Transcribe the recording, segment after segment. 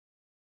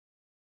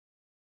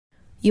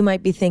You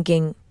might be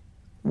thinking,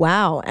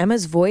 wow,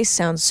 Emma's voice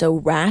sounds so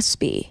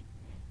raspy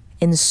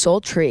and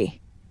sultry.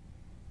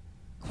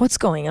 What's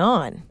going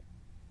on?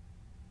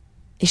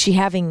 Is she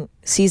having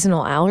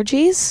seasonal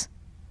allergies?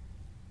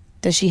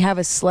 Does she have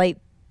a slight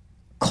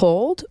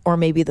cold or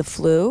maybe the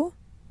flu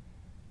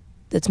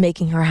that's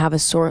making her have a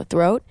sore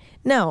throat?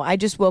 No, I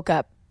just woke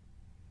up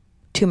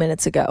 2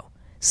 minutes ago.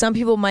 Some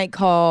people might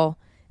call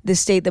the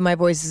state that my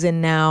voice is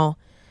in now,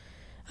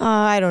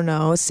 I don't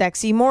know,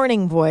 sexy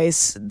morning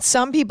voice.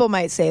 Some people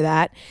might say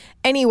that.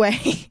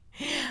 Anyway,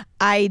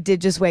 I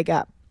did just wake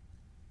up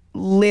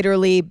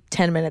literally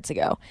 10 minutes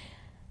ago.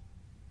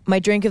 My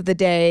drink of the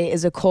day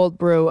is a cold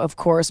brew, of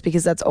course,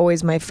 because that's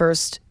always my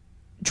first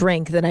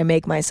drink that I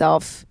make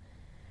myself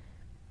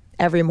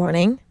every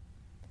morning.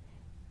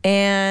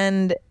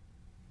 And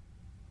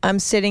I'm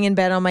sitting in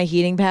bed on my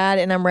heating pad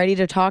and I'm ready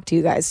to talk to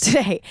you guys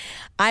today.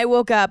 I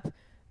woke up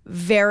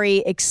very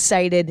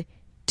excited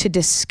to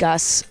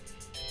discuss.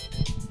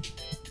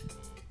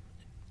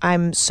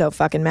 I'm so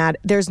fucking mad.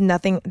 There's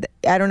nothing,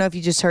 I don't know if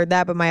you just heard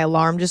that, but my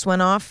alarm just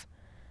went off.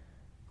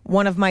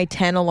 One of my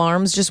 10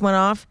 alarms just went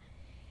off.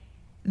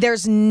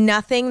 There's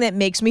nothing that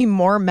makes me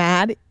more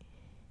mad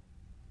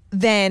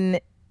than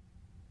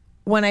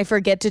when I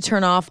forget to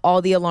turn off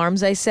all the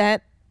alarms I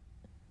set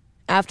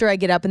after I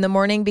get up in the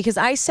morning, because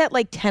I set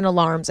like 10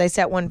 alarms. I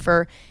set one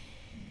for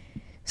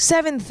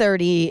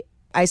 7:30.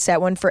 I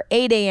set one for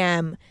 8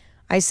 a.m.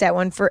 I set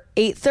one for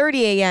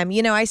 8:30 a.m.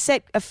 You know, I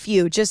set a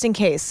few just in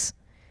case.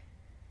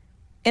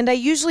 And I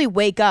usually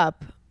wake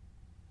up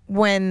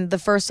when the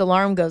first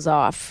alarm goes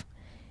off.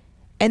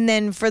 And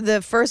then for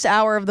the first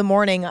hour of the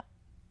morning,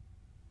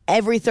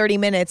 every 30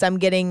 minutes, I'm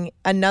getting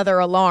another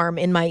alarm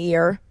in my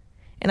ear.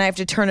 And I have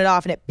to turn it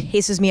off, and it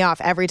pisses me off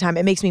every time.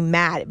 It makes me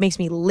mad. It makes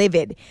me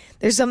livid.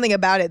 There's something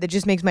about it that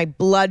just makes my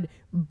blood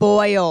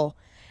boil.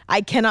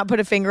 I cannot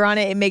put a finger on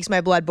it. It makes my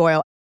blood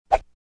boil.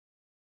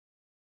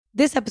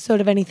 This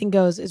episode of Anything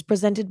Goes is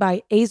presented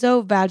by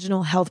Azo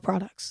Vaginal Health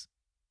Products.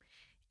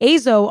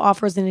 Azo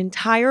offers an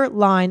entire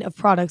line of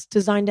products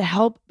designed to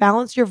help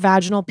balance your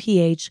vaginal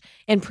pH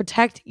and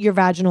protect your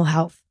vaginal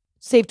health.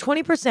 Save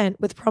 20%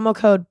 with promo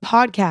code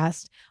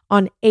PODCAST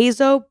on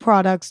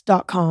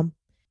azoproducts.com.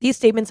 These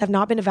statements have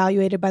not been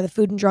evaluated by the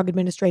Food and Drug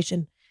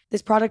Administration.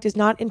 This product is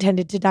not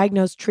intended to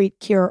diagnose, treat,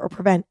 cure, or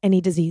prevent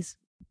any disease.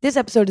 This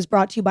episode is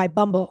brought to you by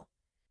Bumble.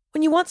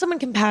 When you want someone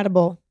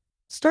compatible,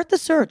 start the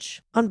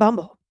search on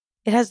Bumble.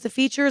 It has the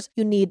features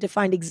you need to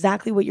find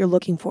exactly what you're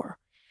looking for.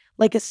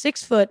 Like a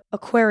 6-foot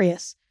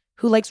Aquarius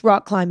who likes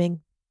rock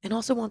climbing and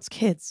also wants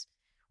kids.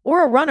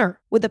 Or a runner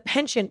with a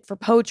penchant for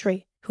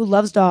poetry who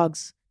loves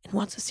dogs and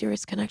wants a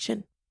serious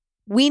connection.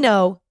 We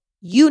know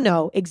you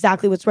know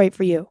exactly what's right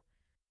for you.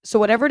 So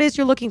whatever it is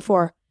you're looking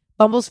for,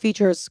 Bumble's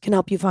features can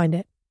help you find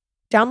it.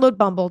 Download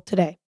Bumble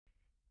today.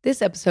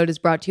 This episode is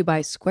brought to you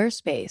by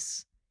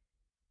Squarespace.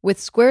 With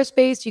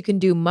Squarespace, you can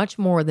do much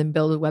more than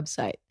build a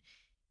website.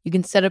 You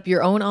can set up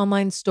your own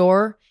online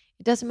store.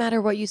 It doesn't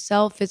matter what you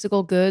sell,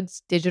 physical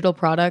goods, digital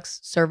products,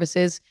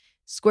 services.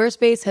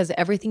 Squarespace has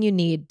everything you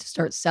need to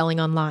start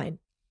selling online.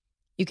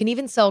 You can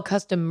even sell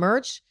custom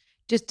merch.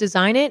 Just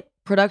design it.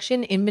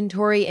 Production,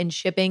 inventory, and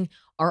shipping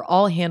are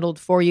all handled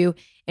for you.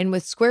 And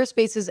with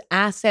Squarespace's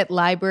asset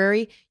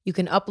library, you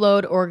can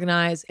upload,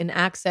 organize, and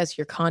access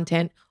your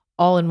content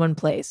all in one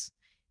place.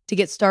 To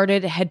get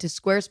started, head to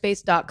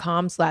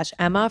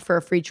squarespace.com/Emma for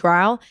a free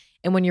trial.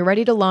 And when you're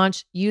ready to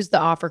launch, use the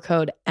offer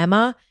code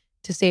Emma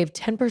to save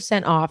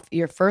 10% off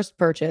your first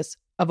purchase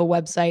of a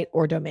website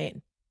or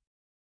domain.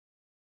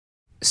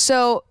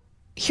 So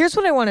here's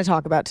what I want to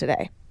talk about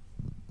today.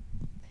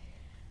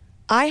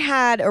 I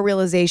had a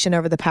realization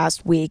over the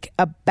past week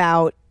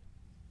about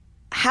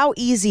how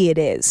easy it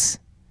is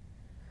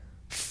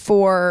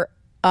for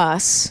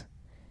us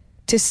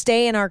to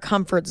stay in our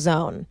comfort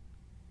zone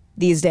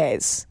these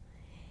days.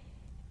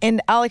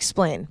 And I'll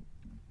explain.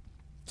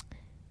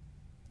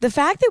 The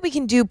fact that we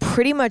can do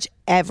pretty much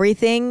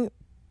everything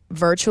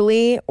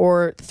virtually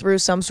or through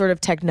some sort of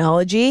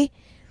technology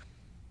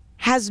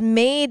has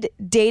made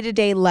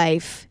day-to-day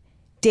life,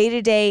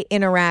 day-to-day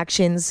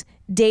interactions,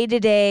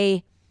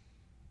 day-to-day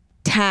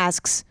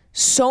tasks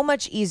so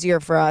much easier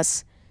for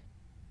us,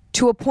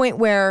 to a point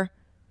where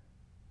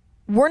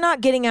we're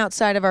not getting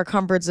outside of our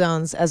comfort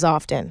zones as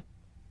often.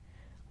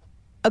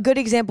 A good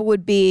example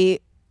would be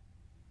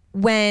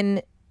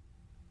when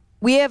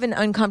we have an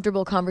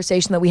uncomfortable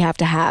conversation that we have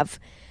to have.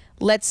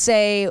 Let's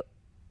say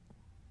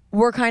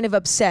we're kind of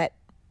upset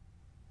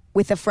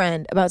with a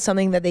friend about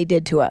something that they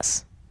did to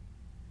us.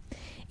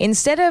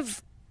 Instead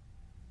of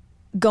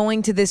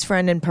going to this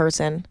friend in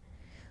person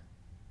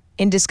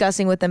and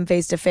discussing with them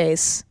face to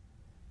face,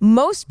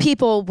 most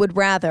people would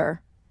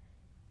rather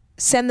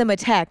send them a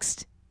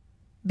text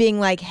being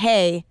like,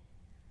 hey,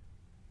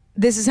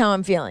 this is how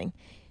I'm feeling,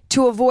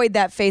 to avoid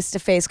that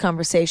face-to-face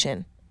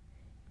conversation.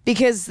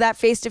 Because that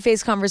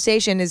face-to-face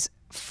conversation is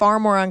far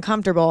more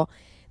uncomfortable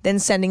than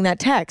sending that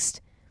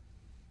text.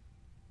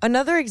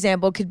 Another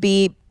example could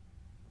be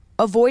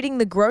avoiding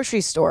the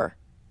grocery store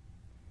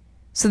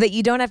so that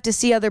you don't have to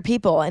see other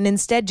people, and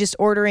instead just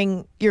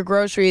ordering your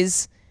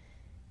groceries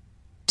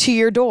to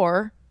your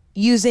door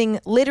using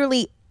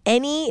literally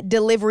any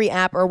delivery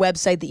app or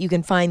website that you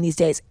can find these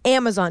days.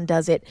 Amazon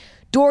does it,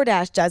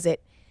 DoorDash does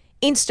it,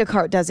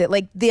 Instacart does it.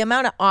 Like, the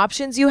amount of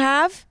options you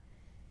have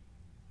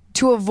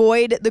to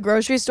avoid the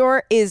grocery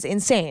store is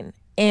insane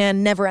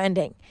and never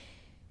ending.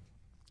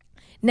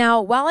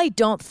 Now, while I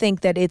don't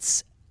think that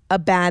it's a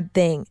bad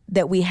thing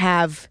that we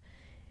have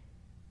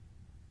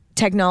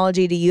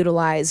technology to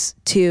utilize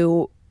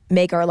to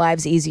make our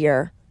lives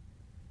easier,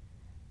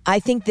 I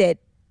think that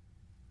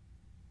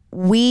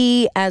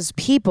we as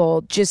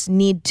people just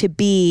need to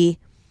be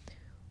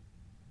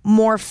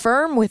more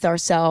firm with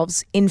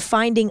ourselves in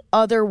finding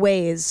other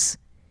ways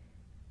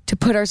to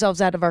put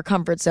ourselves out of our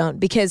comfort zone,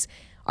 because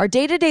our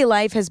day-to-day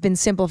life has been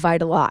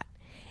simplified a lot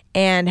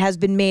and has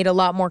been made a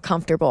lot more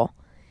comfortable.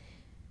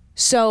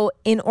 So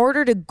in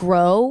order to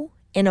grow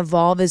and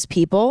evolve as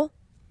people,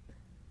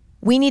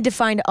 we need to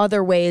find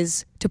other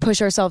ways to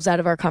push ourselves out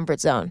of our comfort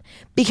zone,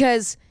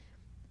 because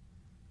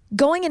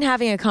going and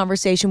having a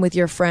conversation with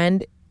your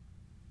friend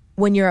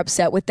when you're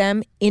upset with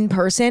them in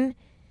person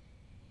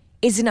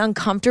is an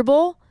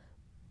uncomfortable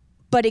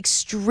but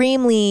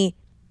extremely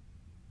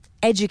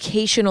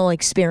educational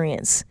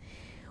experience.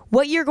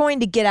 What you're going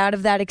to get out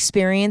of that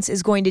experience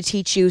is going to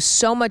teach you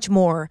so much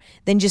more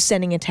than just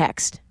sending a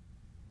text,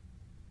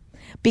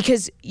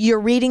 because you're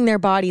reading their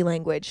body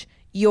language.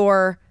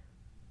 You're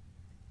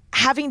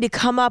having to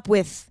come up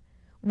with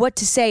what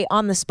to say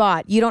on the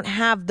spot. You don't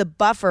have the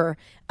buffer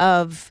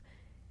of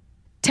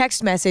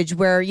text message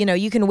where,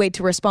 you can wait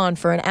to respond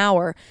for an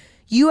hour.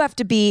 You have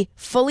to be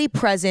fully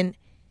present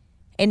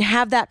and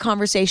have that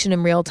conversation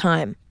in real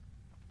time.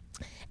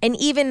 And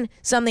even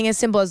something as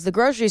simple as the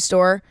grocery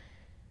store,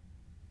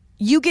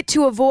 you get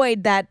to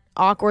avoid that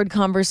awkward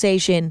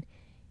conversation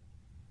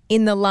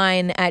in the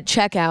line at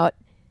checkout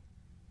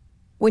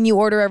when you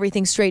order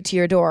everything straight to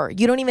your door.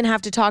 You don't even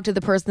have to talk to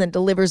the person that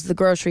delivers the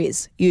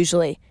groceries,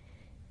 usually.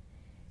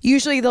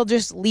 Usually they'll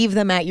just leave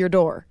them at your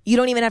door. You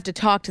don't even have to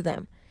talk to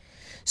them.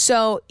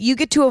 So you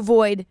get to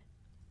avoid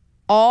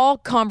all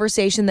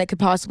conversation that could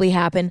possibly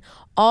happen,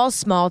 all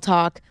small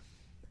talk,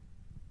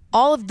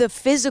 all of the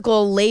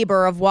physical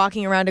labor of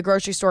walking around a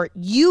grocery store.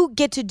 You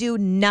get to do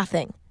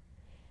nothing.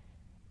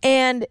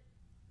 And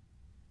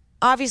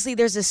obviously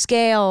there's a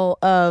scale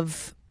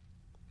of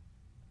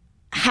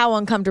how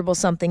uncomfortable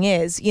something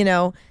is.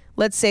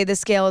 Let's say the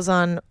scale is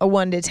on a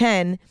 1 to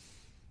 10.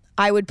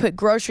 I would put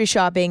grocery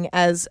shopping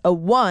as a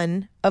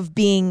 1 of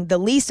being the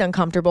least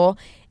uncomfortable,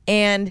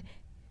 and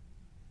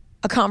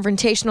a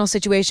confrontational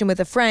situation with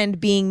a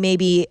friend being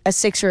maybe a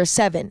 6 or a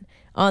 7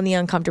 on the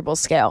uncomfortable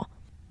scale.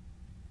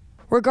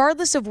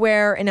 Regardless of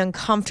where an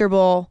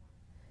uncomfortable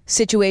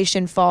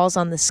situation falls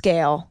on the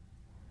scale,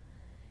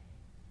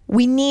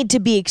 we need to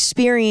be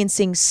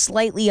experiencing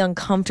slightly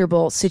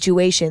uncomfortable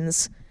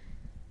situations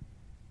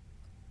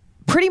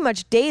pretty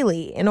much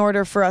daily in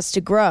order for us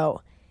to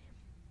grow.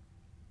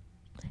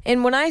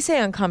 And when I say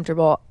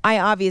uncomfortable, I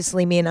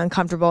obviously mean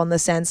uncomfortable in the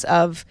sense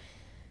of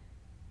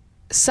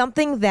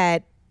something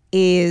that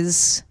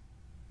is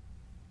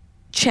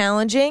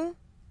challenging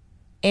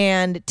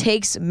and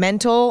takes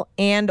mental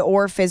and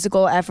or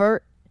physical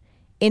effort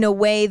in a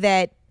way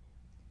that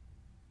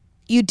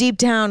you deep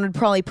down would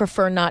probably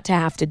prefer not to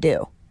have to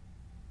do.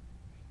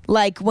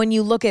 Like when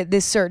you look at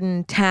this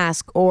certain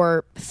task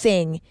or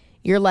thing,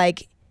 you're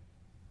like,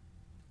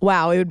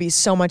 wow, it would be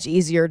so much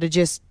easier to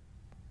just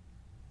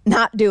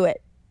not do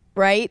it,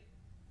 right?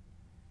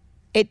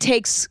 It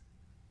takes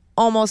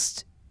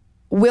almost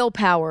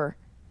willpower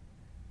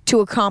to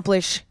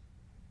accomplish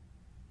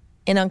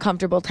an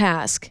uncomfortable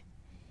task,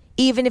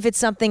 even if it's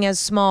something as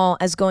small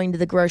as going to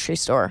the grocery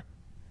store.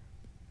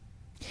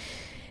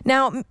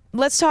 Now,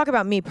 let's talk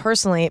about me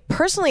personally.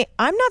 Personally,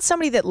 I'm not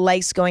somebody that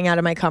likes going out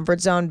of my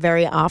comfort zone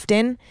very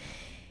often,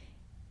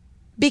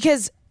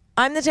 because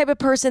I'm the type of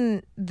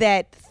person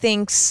that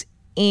thinks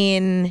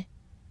in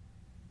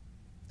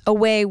a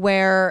way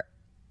where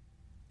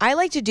I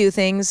like to do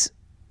things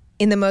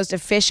in the most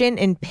efficient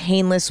and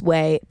painless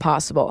way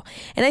possible.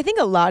 And I think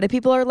a lot of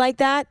people are like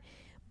that,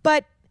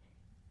 but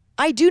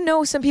I do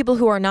know some people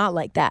who are not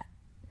like that,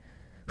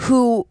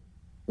 who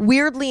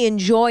weirdly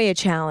enjoy a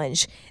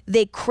challenge.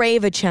 They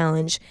crave a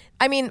challenge.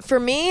 I mean, for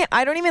me,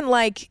 I don't even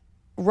like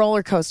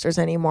roller coasters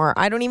anymore.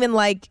 I don't even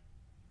like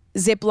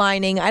zip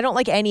lining. I don't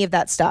like any of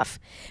that stuff,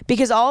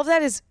 because all of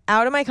that is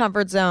out of my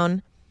comfort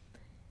zone.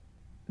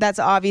 That's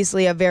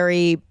obviously a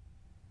very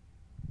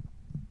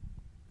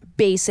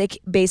basic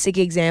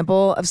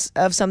example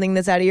of something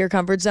that's out of your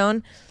comfort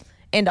zone,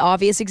 and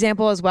obvious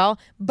example as well.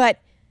 But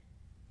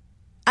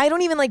I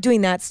don't even like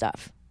doing that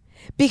stuff,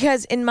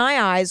 because in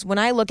my eyes, when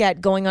I look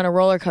at going on a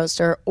roller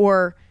coaster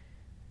or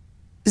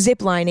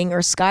zip lining or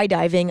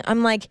skydiving,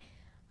 I'm like,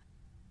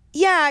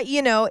 yeah,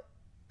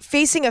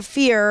 facing a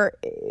fear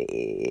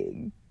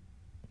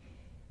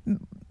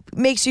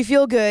makes you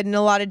feel good in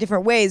a lot of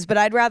different ways, but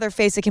I'd rather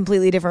face a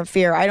completely different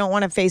fear. I don't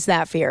want to face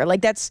that fear.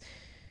 Like, that's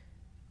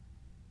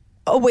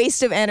a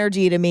waste of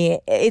energy to me.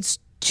 It's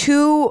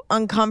too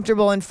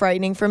uncomfortable and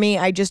frightening for me.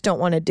 I just don't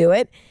want to do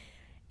it.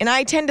 And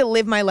I tend to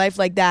live my life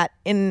like that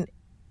in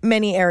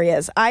many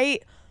areas. I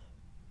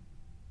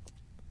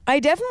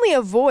definitely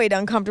avoid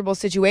uncomfortable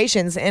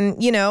situations.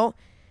 And, you know,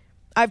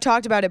 I've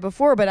talked about it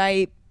before, but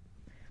I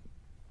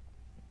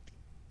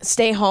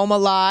stay home a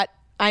lot.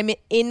 I'm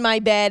in my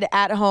bed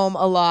at home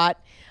a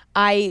lot.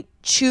 I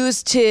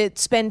choose to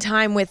spend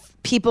time with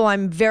people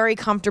I'm very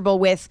comfortable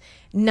with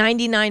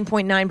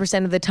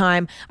 99.9% of the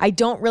time. I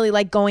don't really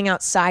like going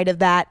outside of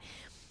that.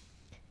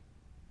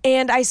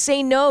 And I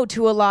say no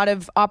to a lot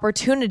of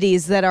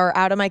opportunities that are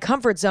out of my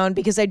comfort zone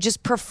because I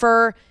just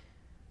prefer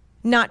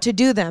not to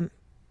do them.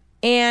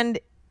 And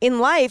in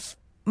life,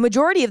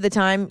 majority of the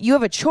time, you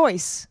have a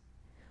choice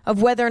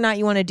of whether or not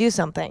you want to do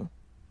something.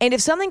 And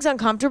if something's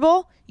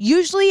uncomfortable,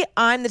 usually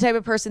I'm the type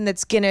of person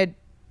that's going to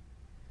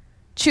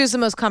choose the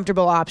most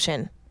comfortable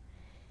option.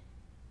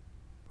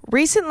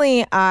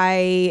 Recently,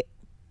 I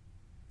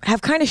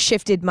have kind of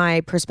shifted my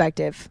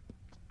perspective.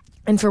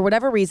 And for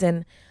whatever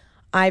reason,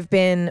 I've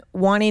been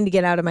wanting to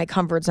get out of my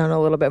comfort zone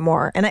a little bit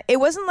more. And it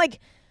wasn't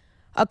like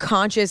a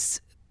conscious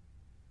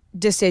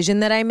decision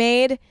that I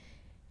made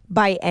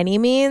by any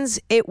means.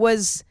 It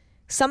was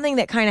something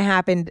that kind of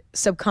happened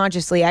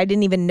subconsciously. I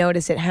didn't even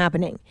notice it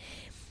happening.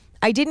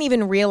 I didn't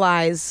even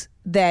realize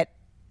that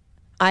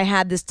I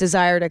had this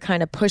desire to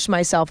kind of push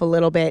myself a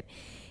little bit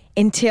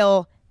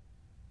until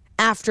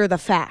after the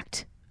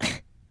fact.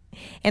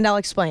 And I'll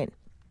explain.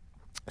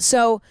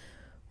 So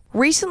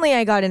recently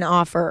I got an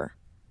offer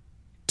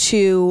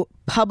to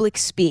public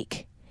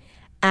speak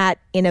at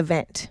an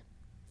event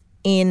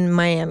in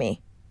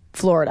Miami,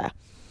 Florida.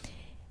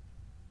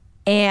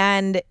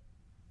 And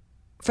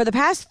for the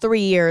past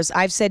 3 years,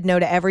 I've said no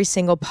to every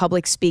single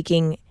public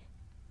speaking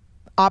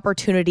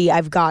opportunity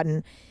I've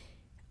gotten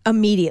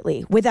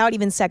immediately without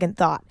even second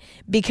thought,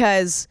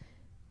 because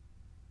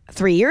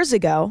 3 years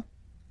ago,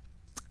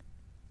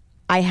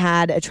 I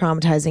had a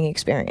traumatizing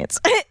experience.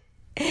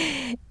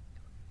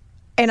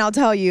 And I'll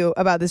tell you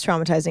about this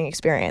traumatizing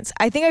experience.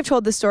 I think I've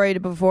told this story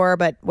before,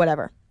 but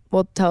whatever.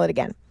 We'll tell it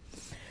again.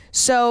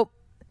 So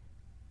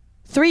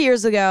 3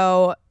 years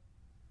ago,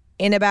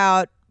 in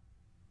about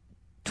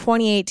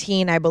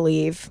 2018, I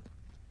believe,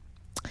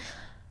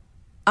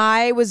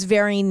 I was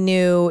very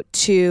new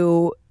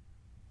to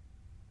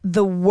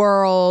the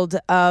world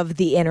of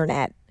the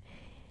internet.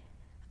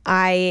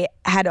 I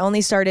had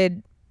only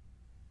started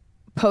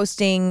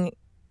posting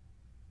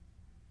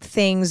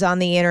things on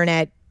the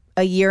internet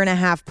a year and a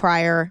half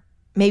prior,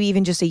 maybe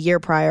even just a year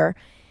prior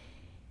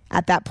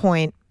at that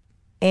point.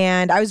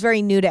 And I was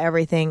very new to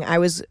everything. I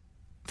was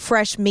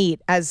fresh meat,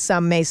 as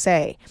some may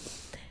say.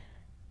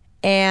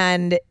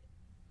 And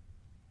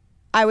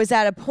I was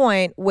at a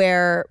point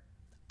where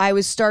I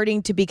was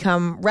starting to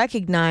become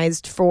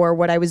recognized for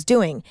what I was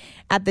doing.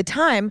 At the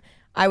time,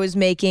 I was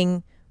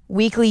making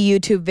weekly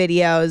YouTube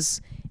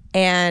videos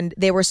and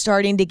they were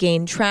starting to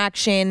gain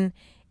traction,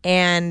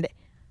 and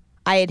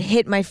I had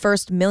hit my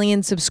first 1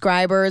 million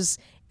subscribers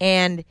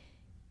and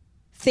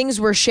things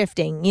were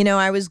shifting. You know,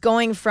 I was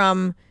going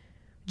from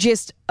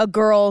just a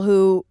girl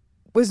who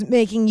was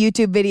making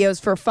YouTube videos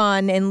for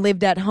fun and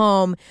lived at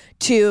home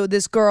to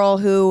this girl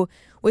who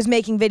was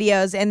making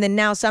videos and then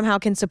now somehow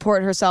can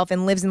support herself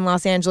and lives in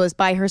Los Angeles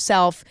by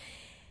herself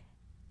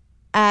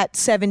at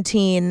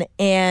 17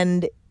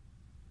 and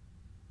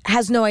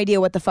has no idea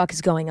what the fuck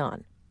is going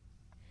on.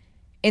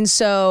 And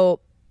so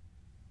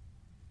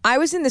I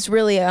was in this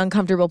really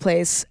uncomfortable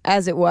place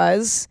as it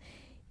was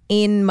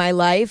in my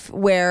life,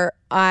 where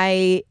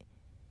I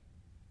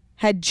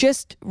had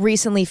just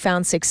recently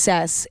found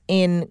success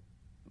in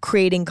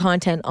creating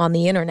content on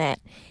the internet,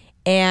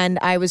 and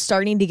I was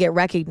starting to get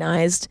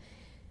recognized,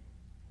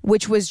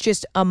 which was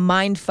just a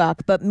mind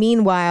fuck. But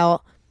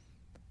meanwhile,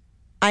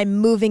 I'm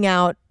moving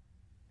out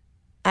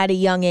at a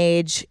young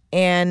age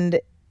and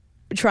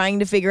trying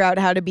to figure out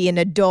how to be an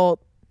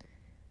adult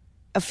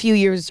a few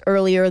years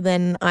earlier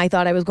than I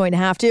thought I was going to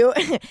have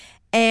to.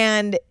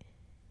 And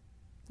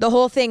the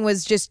whole thing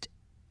was just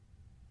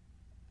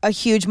a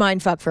huge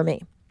mind fuck for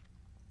me.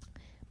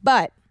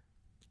 But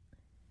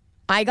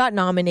I got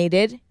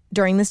nominated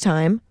during this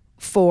time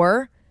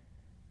for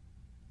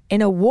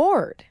an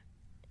award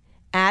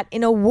at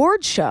an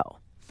award show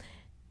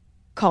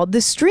called the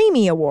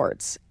Streamy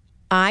Awards.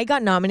 I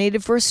got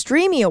nominated for a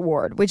Streamy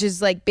Award, which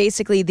is like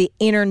basically the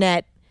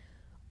internet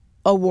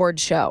award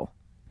show.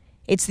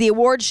 It's the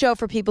award show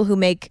for people who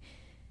make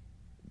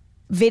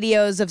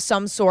videos of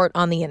some sort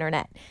on the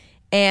internet.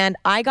 And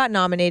I got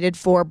nominated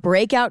for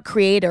Breakout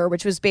Creator,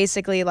 which was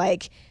basically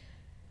like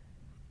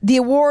the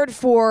award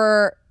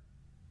for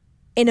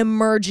an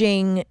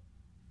emerging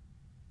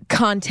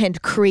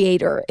content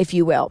creator, if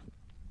you will.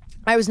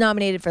 I was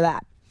nominated for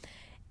that.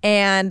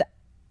 And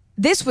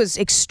this was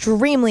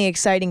extremely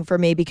exciting for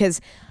me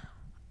because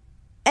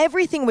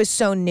everything was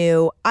so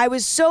new. I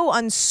was so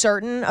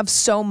uncertain of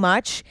so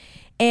much,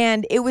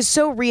 and it was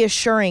so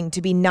reassuring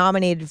to be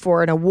nominated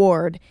for an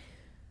award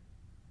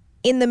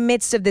in the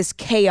midst of this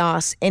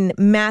chaos and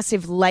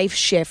massive life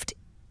shift.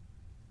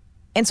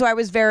 And so I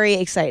was very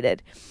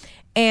excited.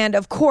 And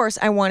of course,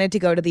 I wanted to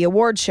go to the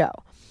award show.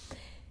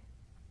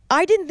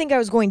 I didn't think I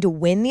was going to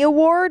win the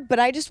award, but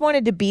I just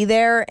wanted to be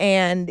there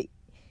and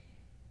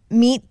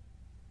meet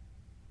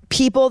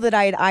people that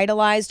I had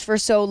idolized for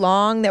so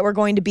long that were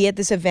going to be at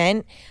this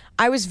event,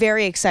 I was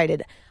very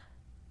excited.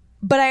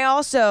 But I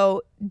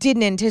also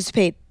didn't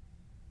anticipate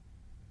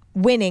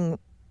winning,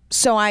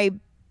 so I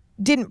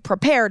didn't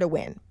prepare to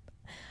win.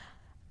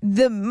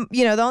 The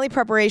only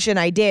preparation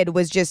I did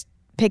was just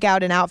pick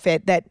out an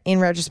outfit that in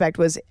retrospect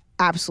was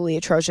absolutely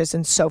atrocious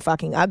and so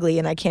fucking ugly,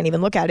 and I can't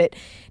even look at it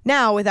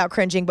now without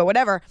cringing, but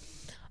whatever.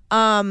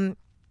 That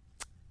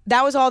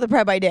was all the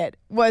prep I did,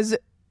 was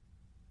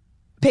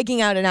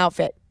picking out an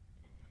outfit.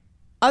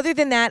 Other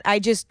than that, I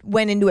just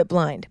went into it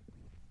blind.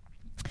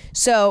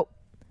 So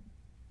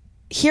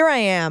here I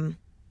am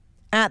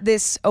at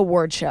this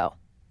award show.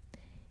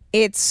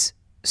 It's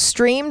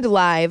streamed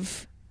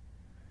live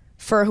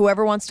for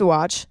whoever wants to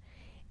watch,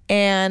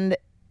 and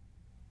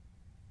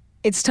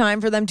it's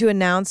time for them to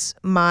announce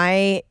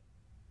my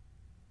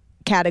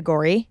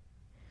category.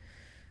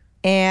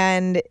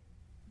 And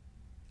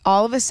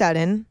all of a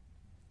sudden,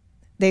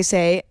 they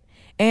say,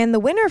 and the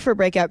winner for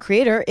Breakout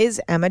Creator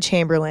is Emma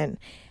Chamberlain.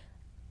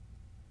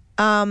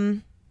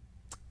 I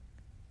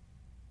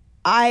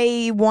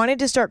wanted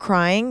to start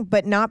crying,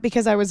 but not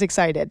because I was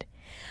excited.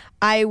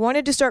 I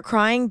wanted to start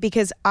crying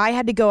because I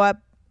had to go up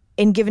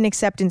and give an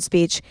acceptance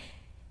speech,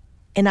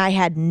 and I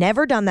had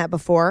never done that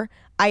before.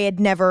 I had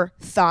never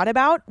thought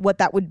about what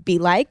that would be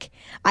like.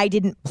 I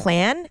didn't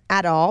plan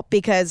at all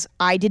because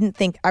I didn't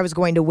think I was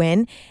going to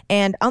win.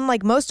 And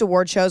unlike most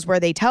award shows where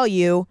they tell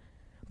you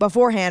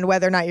beforehand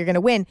whether or not you're going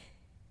to win,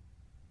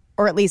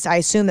 or at least I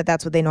assume that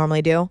that's what they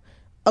normally do,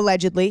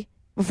 allegedly,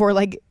 before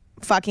like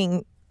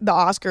fucking the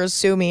Oscars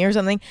sue me or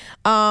something.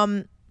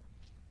 I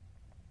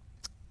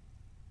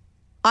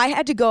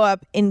had to go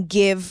up and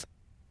give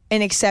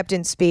an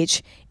acceptance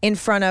speech in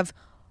front of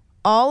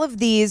all of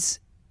these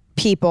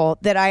people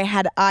that I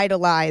had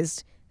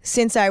idolized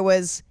since I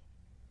was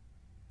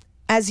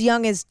as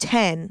young as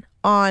 10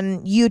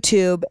 on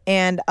YouTube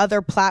and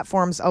other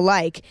platforms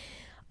alike.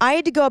 I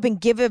had to go up and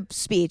give a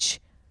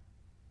speech,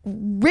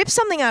 rip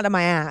something out of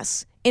my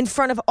ass in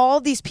front of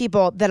all these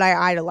people that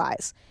I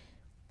idolize.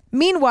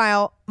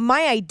 Meanwhile,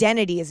 my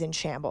identity is in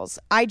shambles.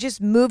 I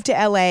just moved to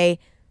LA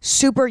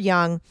super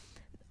young.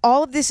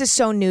 All of this is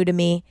so new to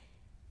me.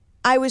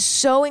 I was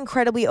so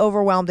incredibly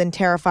overwhelmed and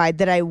terrified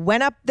that I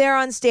went up there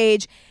on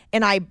stage,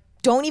 and I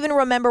don't even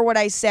remember what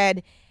I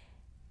said,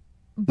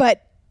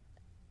 but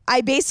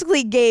I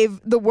basically gave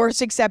the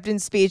worst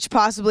acceptance speech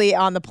possibly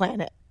on the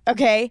planet,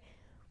 okay?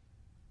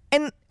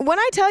 And when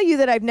I tell you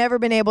that I've never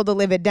been able to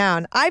live it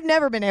down, I've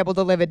never been able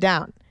to live it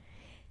down.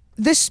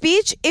 The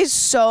speech is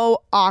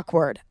so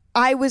awkward.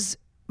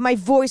 My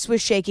voice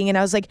was shaking, and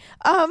I was like,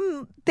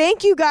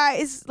 thank you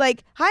guys.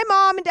 Like, hi,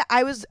 Mom. And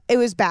it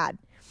was bad.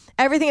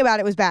 Everything about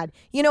it was bad.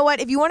 You know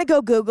what? If you want to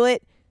go Google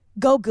it,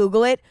 go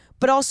Google it.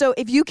 But also,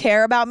 if you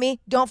care about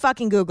me, don't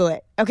fucking Google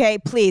it. Okay,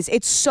 please.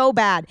 It's so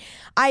bad.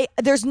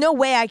 There's no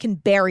way I can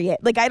bury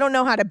it. Like, I don't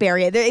know how to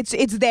bury it.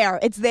 It's there.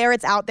 It's there.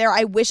 It's out there.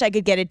 I wish I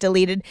could get it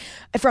deleted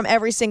from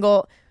every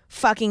single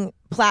fucking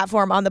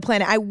platform on the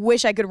planet. I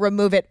wish I could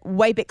remove it,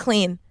 wipe it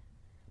clean.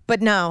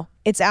 But no,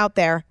 it's out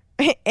there.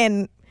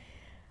 And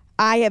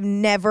I have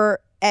never,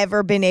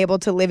 ever been able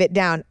to live it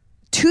down.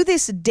 To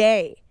this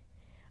day,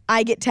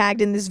 I get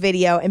tagged in this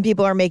video and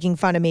people are making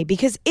fun of me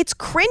because it's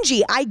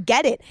cringy. I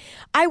get it.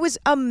 I was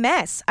a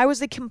mess. I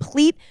was a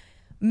complete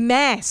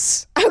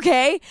mess.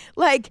 Okay?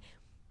 Like,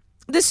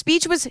 the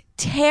speech was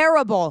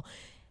terrible.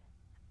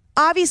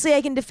 Obviously,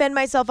 I can defend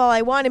myself all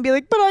I want and be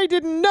like, but I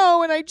didn't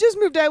know, and I just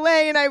moved to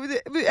LA, and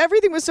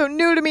everything was so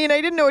new to me, and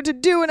I didn't know what to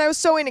do, and I was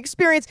so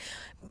inexperienced.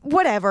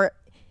 Whatever.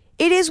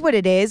 It is what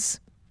it is.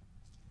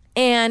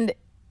 And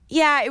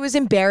yeah, it was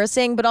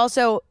embarrassing, but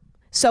also,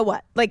 so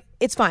what? Like,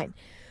 it's fine.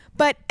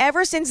 But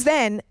ever since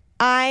then,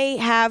 I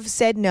have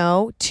said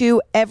no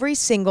to every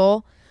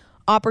single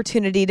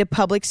opportunity to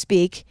public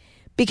speak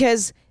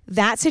because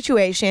that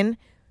situation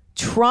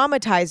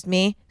traumatized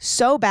me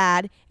so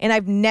bad, and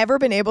I've never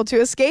been able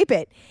to escape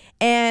it.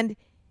 And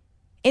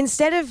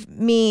instead of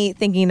me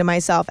thinking to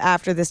myself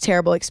after this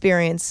terrible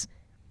experience,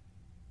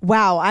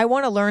 wow, I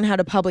want to learn how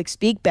to public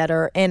speak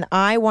better, and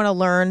I want to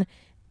learn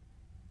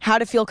how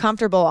to feel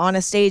comfortable on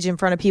a stage in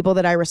front of people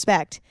that I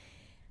respect.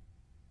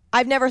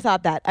 I've never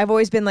thought that. I've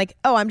always been like,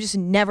 oh, I'm just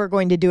never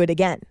going to do it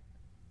again.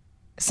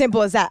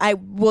 Simple as that. I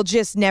will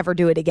just never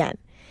do it again.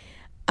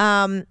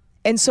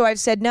 And so I've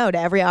said no to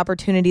every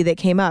opportunity that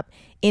came up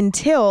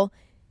until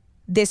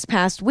this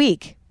past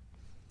week,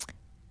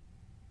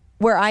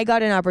 where I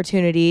got an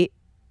opportunity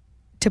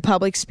to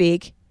public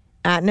speak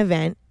at an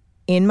event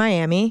in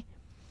Miami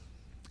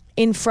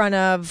in front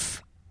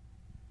of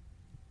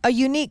a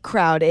unique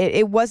crowd.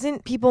 It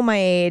wasn't people my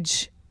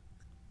age.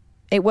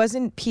 It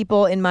wasn't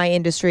people in my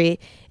industry.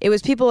 It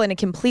was people in a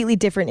completely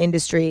different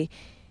industry.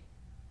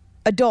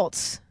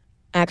 Adults,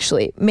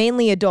 actually,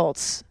 mainly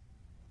adults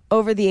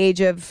over the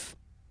age of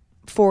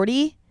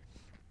 40.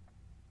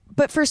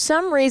 But for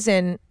some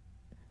reason,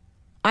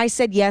 I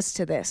said yes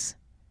to this.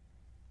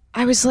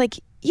 I was like,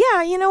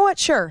 yeah, you know what?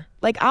 Sure.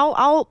 Like,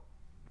 I'll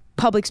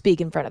public speak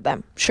in front of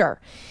them.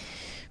 Sure.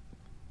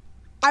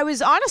 I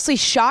was honestly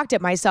shocked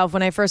at myself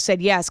when I first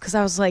said yes, because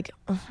I was like,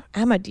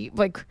 Emma,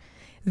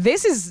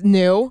 this is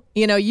new.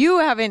 You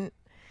haven't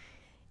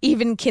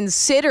even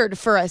considered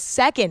for a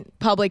second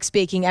public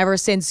speaking ever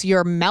since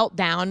your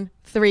meltdown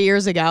 3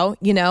 years ago.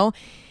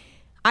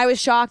 I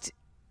was shocked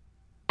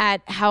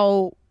at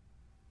how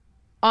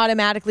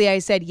automatically I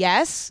said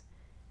yes.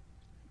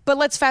 But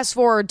let's fast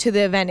forward to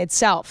the event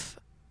itself.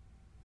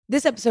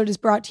 This episode is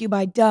brought to you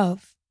by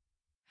Dove.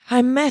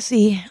 I'm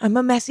messy. I'm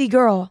a messy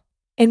girl.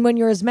 And when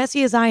you're as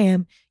messy as I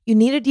am, you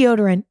need a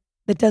deodorant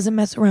that doesn't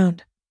mess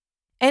around.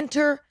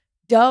 Enter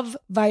Dove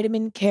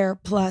Vitamin Care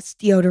Plus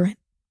deodorant.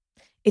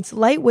 Its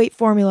lightweight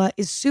formula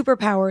is super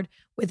powered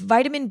with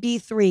vitamin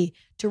B3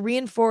 to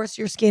reinforce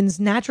your skin's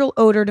natural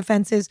odor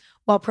defenses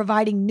while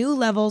providing new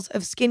levels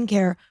of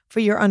skincare for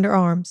your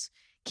underarms,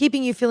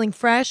 keeping you feeling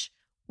fresh,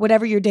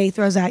 whatever your day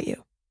throws at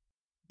you.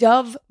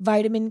 Dove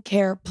Vitamin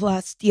Care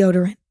Plus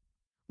deodorant.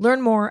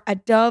 Learn more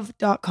at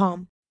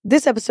dove.com.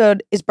 This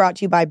episode is brought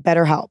to you by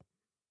BetterHelp.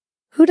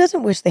 Who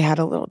doesn't wish they had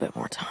a little bit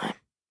more time?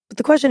 But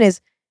the question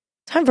is,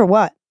 time for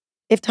what?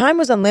 If time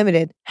was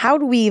unlimited, how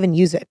do we even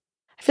use it?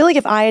 I feel like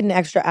if I had an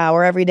extra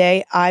hour every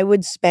day, I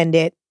would spend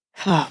it,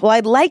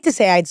 I'd like to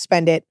say I'd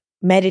spend it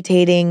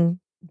meditating,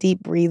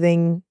 deep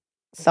breathing,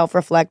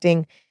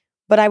 self-reflecting,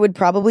 but I would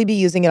probably be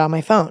using it on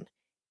my phone.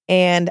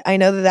 And I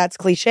know that that's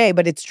cliche,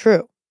 but it's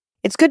true.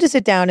 It's good to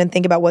sit down and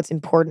think about what's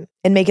important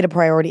and make it a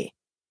priority.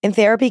 And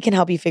therapy can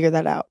help you figure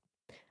that out.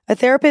 A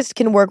therapist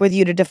can work with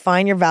you to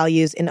define your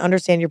values and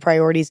understand your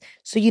priorities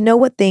so you know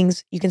what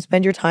things you can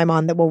spend your time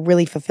on that will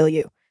really fulfill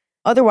you.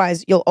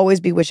 Otherwise, you'll always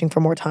be wishing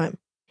for more time.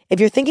 If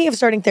you're thinking of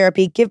starting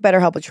therapy, give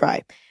BetterHelp a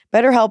try.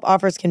 BetterHelp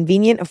offers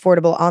convenient,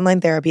 affordable online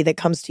therapy that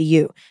comes to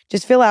you.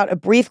 Just fill out a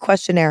brief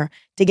questionnaire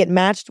to get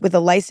matched with a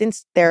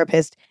licensed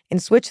therapist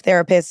and switch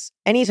therapists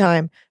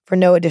anytime for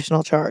no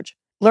additional charge.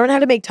 Learn how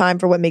to make time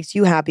for what makes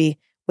you happy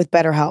with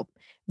BetterHelp.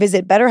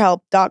 Visit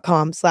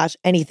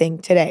betterhelp.com/anything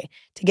today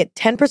to get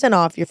 10%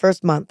 off your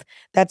first month.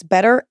 That's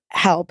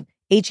BetterHelp,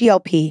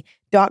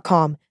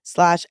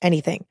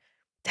 HELP.com/anything.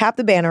 Tap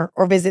the banner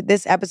or visit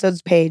this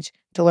episode's page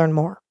to learn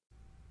more.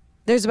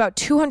 There's about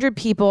 200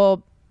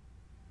 people,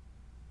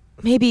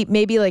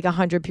 maybe like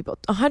 100 people.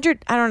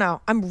 100, I don't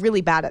know. I'm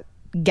really bad at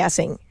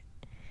guessing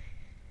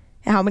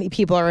how many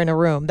people are in a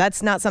room.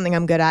 That's not something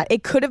I'm good at.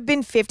 It could have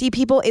been 50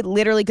 people. It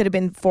literally could have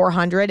been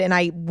 400 and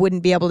I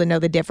wouldn't be able to know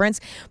the difference.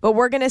 But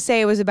we're going to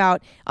say it was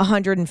about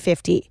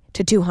 150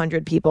 to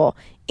 200 people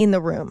in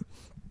the room.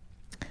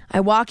 I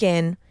walk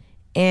in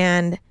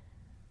and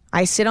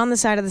I sit on the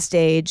side of the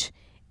stage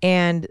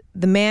and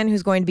the man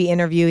who's going to be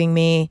interviewing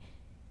me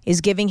is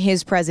giving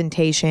his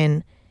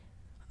presentation.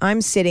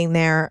 I'm sitting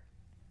there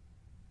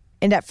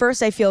and at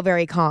first I feel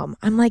very calm.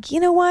 I'm like, you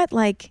know what?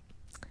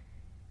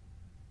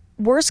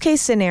 Worst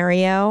case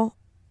scenario,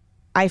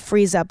 I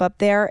freeze up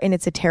there and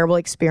it's a terrible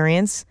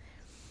experience.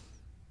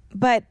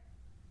 But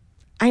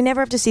I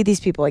never have to see these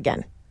people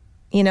again.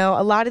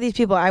 A lot of these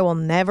people I will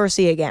never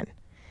see again.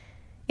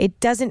 It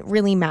doesn't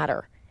really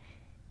matter.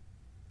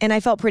 And I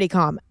felt pretty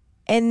calm.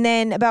 And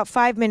then about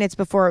 5 minutes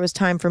before it was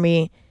time for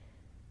me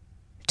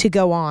to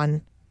go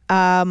on,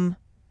 I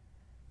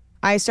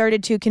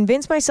started to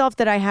convince myself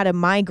that I had a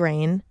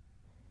migraine.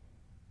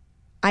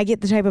 I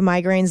get the type of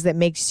migraines that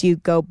makes you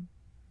go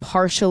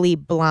partially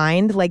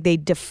blind, like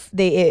it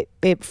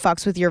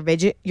fucks with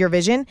your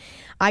vision.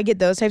 I get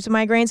those types of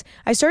migraines.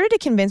 I started to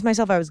convince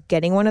myself I was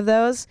getting one of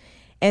those,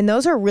 and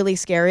those are really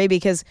scary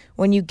because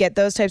when you get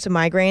those types of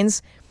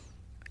migraines,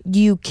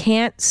 you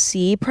can't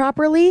see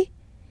properly.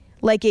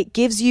 Like it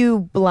gives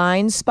you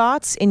blind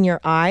spots in your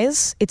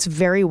eyes. It's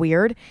very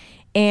weird.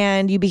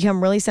 And you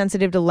become really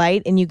sensitive to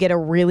light and you get a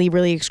really,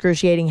 really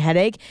excruciating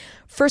headache.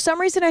 For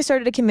some reason, I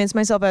started to convince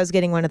myself I was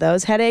getting one of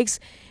those headaches.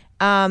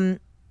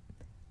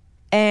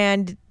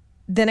 And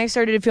then I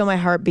started to feel my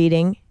heart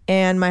beating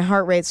and my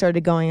heart rate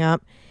started going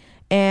up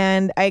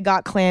and I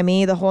got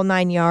clammy, the whole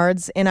 9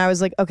 yards. And I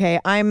was like, okay,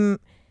 I'm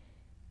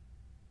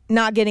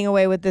not getting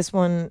away with this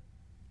one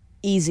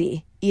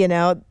easy.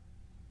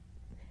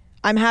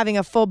 I'm having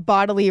a full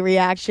bodily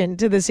reaction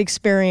to this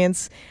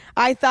experience.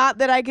 I thought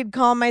that I could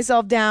calm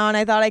myself down.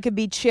 I thought I could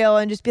be chill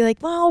and just be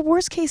like, well,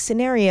 worst case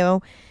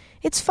scenario,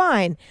 it's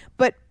fine.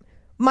 But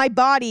my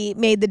body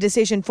made the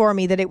decision for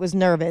me that it was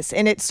nervous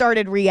and it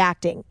started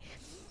reacting.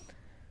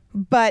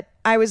 But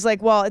I was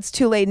like, well, it's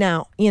too late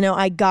now.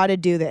 I got to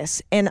do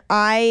this. And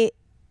I,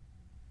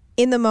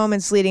 in the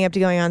moments leading up to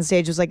going on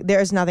stage, was like,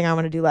 there's nothing I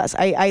want to do less.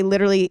 I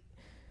literally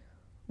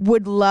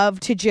would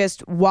love to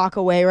just walk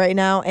away right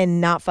now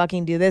and not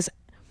fucking do this.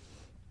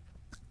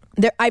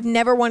 I've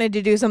never wanted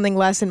to do something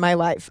less in my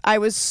life. I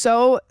was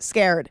so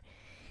scared.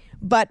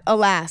 But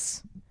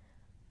alas,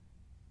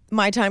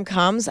 my time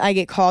comes. I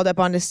get called up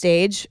onto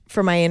stage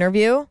for my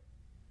interview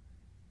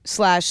 /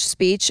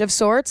 speech of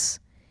sorts.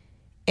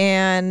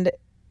 And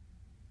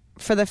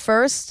for the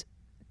first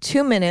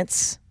 2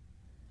 minutes,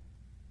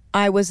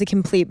 I was a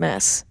complete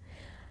mess.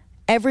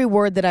 Every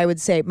word that I would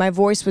say, my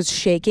voice was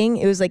shaking.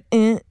 It was like,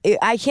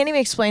 I can't even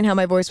explain how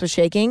my voice was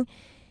shaking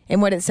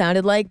and what it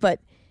sounded like, but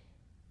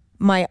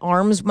my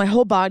arms, my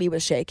whole body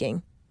was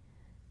shaking.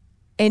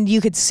 And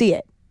you could see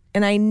it.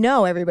 And I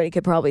know everybody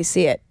could probably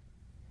see it.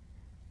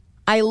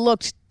 I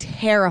looked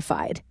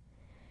terrified.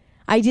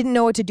 I didn't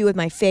know what to do with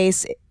my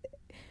face.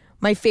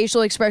 My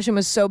facial expression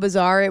was so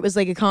bizarre. It was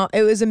like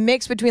it was a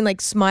mix between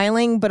like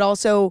smiling, but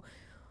also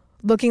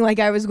looking like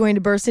I was going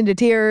to burst into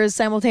tears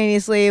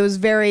simultaneously. It was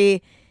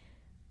very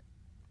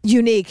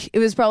unique. It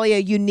was probably a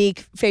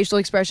unique facial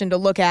expression to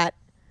look at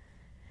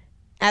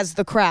as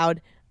the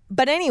crowd.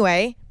 But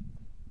anyway,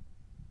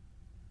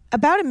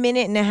 about a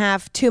minute and a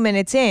half, 2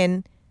 minutes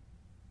in,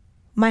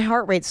 my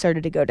heart rate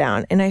started to go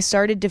down and I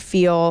started to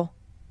feel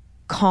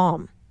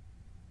calm.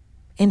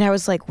 And I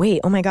was like,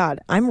 wait, oh my God,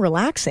 I'm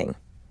relaxing.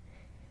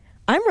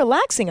 I'm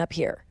relaxing up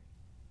here.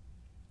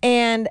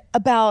 And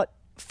about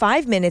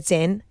 5 minutes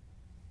in,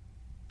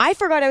 I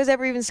forgot I was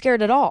ever even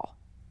scared at all.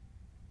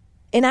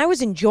 And I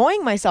was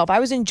enjoying myself. I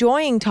was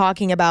enjoying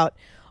talking about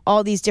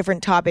all these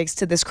different topics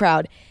to this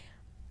crowd.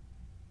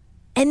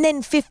 And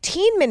then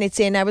 15 minutes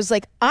in, I was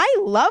like, I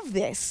love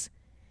this.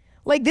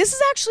 Like, this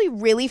is actually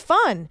really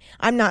fun.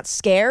 I'm not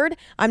scared.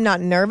 I'm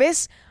not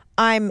nervous.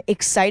 I'm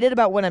excited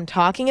about what I'm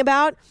talking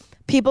about.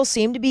 People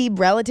seem to be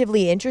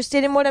relatively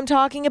interested in what I'm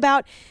talking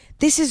about.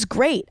 This is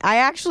great. I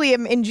actually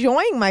am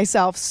enjoying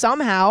myself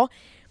somehow.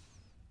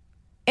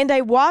 And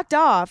I walked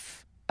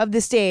off of the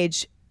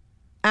stage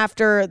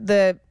after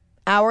the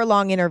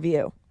hour-long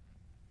interview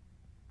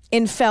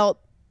and felt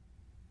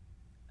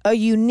a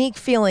unique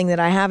feeling that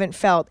I haven't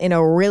felt in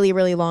a really,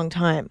 really long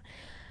time.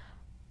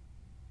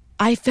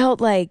 I felt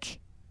like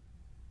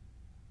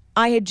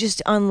I had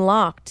just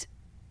unlocked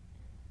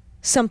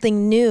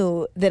something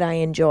new that I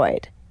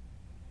enjoyed,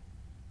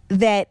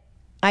 that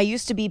I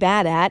used to be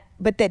bad at,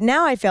 but that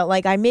now I felt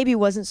like I maybe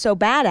wasn't so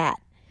bad at.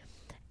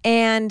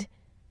 And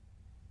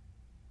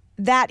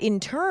that in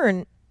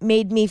turn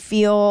made me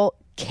feel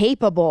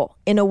capable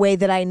in a way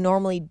that I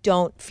normally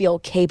don't feel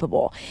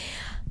capable.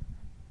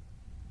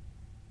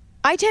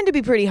 I tend to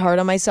be pretty hard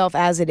on myself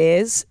as it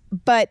is,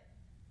 but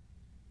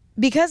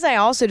because I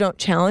also don't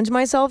challenge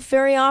myself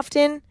very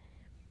often,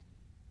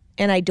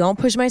 and I don't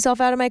push myself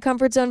out of my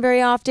comfort zone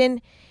very often,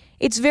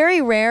 it's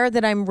very rare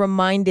that I'm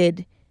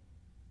reminded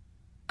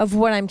of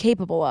what I'm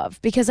capable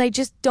of, because I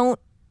just don't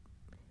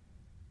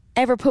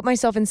ever put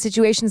myself in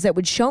situations that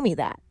would show me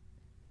that.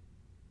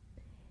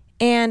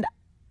 And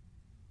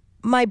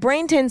my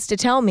brain tends to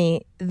tell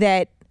me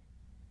that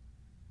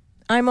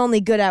I'm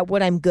only good at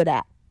what I'm good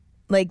at.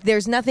 Like,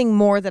 there's nothing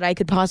more that I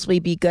could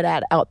possibly be good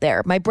at out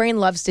there. My brain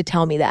loves to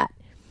tell me that.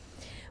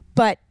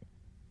 But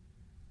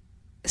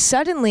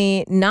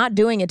suddenly, not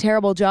doing a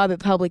terrible job at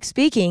public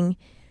speaking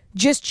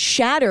just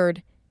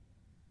shattered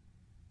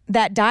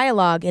that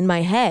dialogue in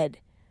my head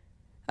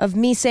of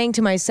me saying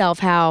to myself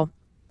how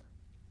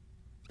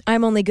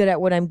I'm only good at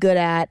what I'm good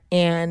at,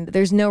 and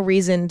there's no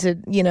reason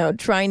to,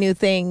 try new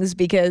things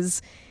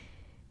because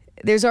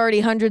there's already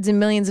hundreds and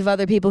millions of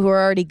other people who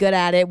are already good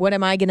at it. What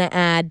am I going to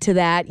add to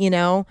that?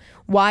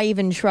 Why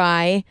even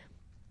try?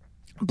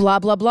 Blah,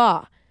 blah,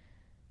 blah.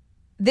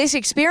 This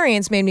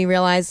experience made me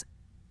realize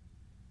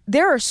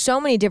there are so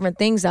many different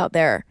things out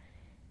there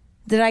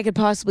that I could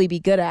possibly be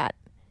good at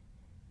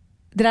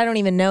that I don't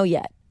even know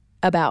yet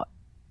about.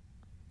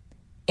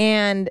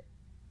 And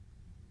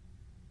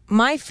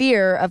my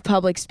fear of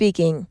public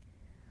speaking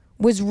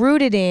was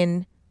rooted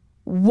in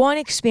one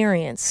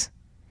experience.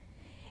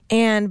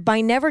 And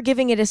by never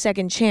giving it a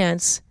second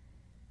chance,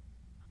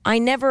 I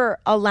never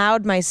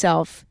allowed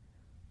myself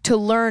to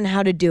learn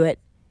how to do it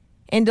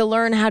and to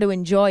learn how to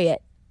enjoy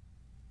it.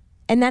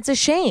 And that's a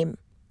shame.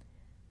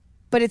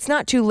 But it's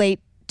not too late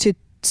to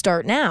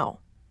start now.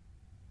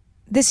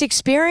 This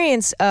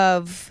experience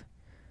of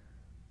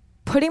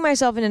putting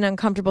myself in an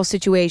uncomfortable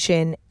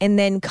situation and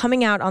then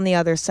coming out on the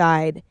other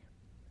side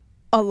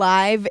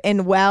alive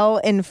and well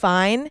and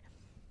fine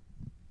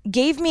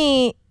gave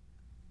me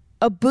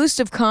a boost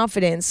of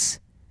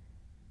confidence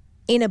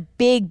in a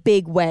big,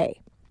 big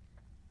way.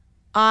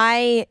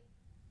 I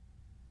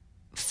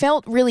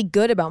felt really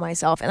good about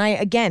myself. And I,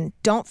 again,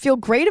 don't feel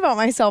great about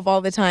myself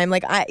all the time.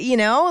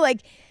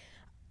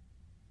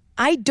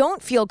 I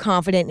don't feel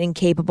confident and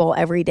capable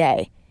every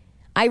day.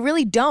 I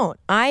really don't.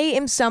 I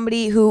am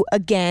somebody who,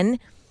 again,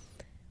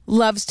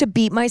 loves to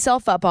beat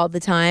myself up all the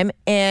time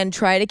and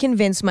try to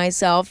convince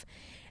myself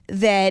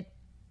that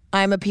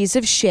I'm a piece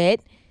of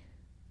shit,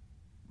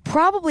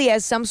 probably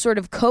as some sort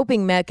of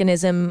coping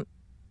mechanism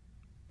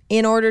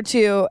in order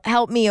to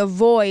help me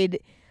avoid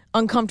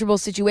uncomfortable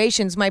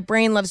situations. My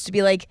brain loves to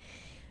be like,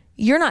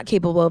 you're not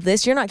capable of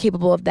this. You're not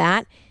capable of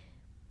that.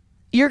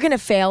 You're going to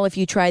fail if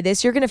you try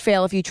this. You're going to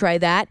fail if you try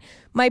that.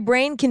 My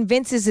brain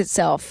convinces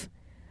itself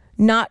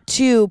not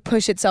to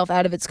push itself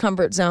out of its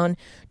comfort zone,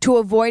 to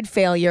avoid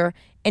failure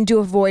and to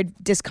avoid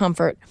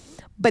discomfort.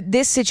 But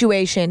this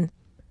situation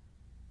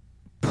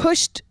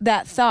pushed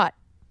that thought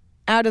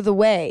out of the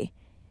way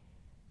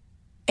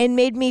and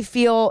made me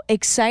feel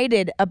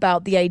excited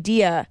about the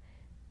idea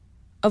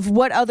of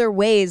what other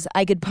ways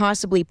I could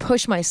possibly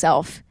push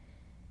myself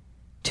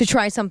to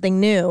try something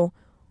new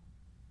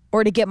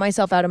or to get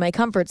myself out of my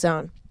comfort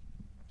zone.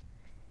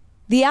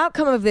 The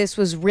outcome of this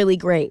was really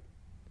great.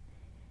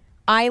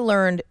 I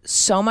learned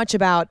so much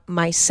about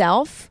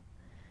myself,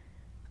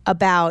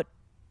 about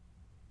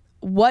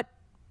what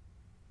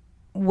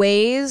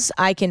ways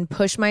I can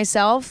push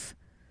myself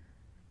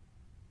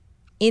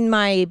in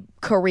my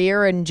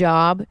career and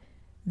job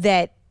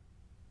that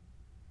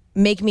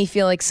make me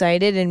feel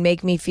excited and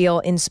make me feel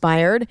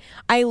inspired.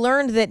 I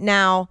learned that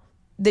now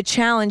the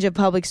challenge of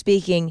public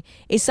speaking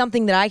is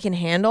something that I can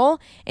handle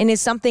and is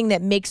something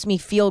that makes me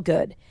feel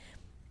good.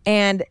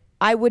 And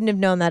I wouldn't have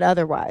known that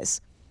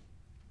otherwise.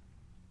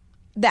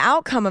 The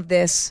outcome of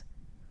this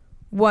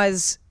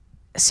was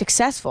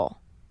successful.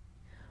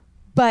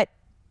 But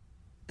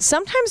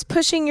sometimes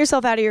pushing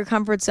yourself out of your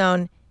comfort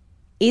zone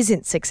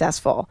isn't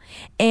successful.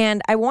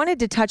 And I wanted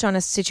to touch on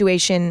a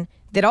situation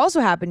that also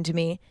happened to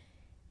me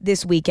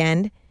this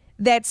weekend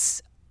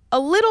that's a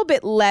little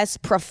bit less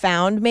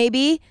profound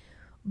maybe,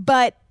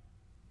 but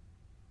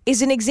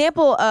is an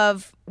example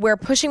of where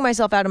pushing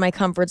myself out of my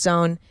comfort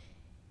zone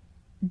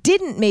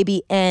didn't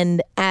maybe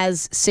end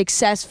as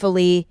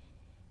successfully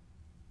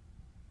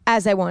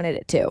as I wanted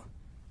it to.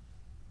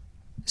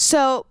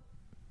 So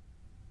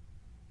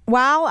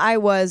while I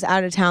was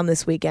out of town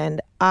this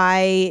weekend,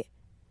 I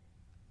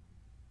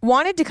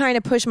wanted to kind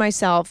of push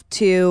myself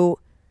to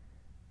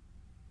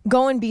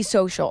go and be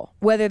social,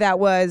 whether that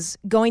was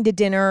going to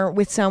dinner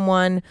with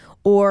someone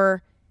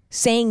or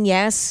saying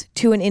yes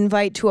to an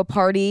invite to a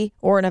party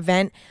or an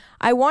event.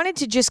 I wanted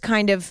to just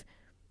kind of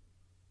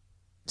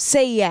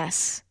say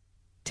yes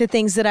to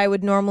things that I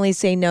would normally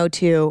say no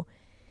to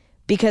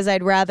because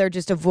I'd rather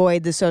just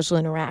avoid the social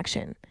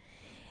interaction.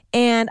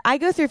 And I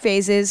go through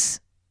phases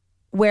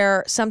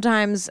where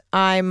sometimes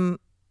I'm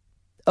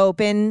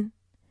open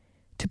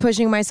to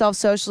pushing myself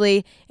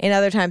socially and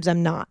other times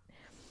I'm not.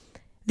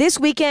 This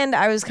weekend,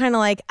 I was kind of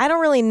like, I don't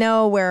really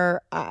know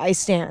where I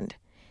stand.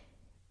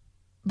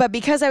 But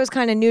because I was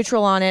kind of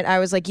neutral on it, I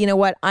was like, you know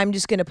what? I'm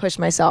just going to push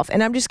myself.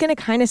 And I'm just going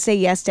to kind of say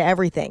yes to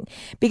everything.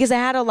 Because I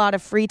had a lot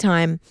of free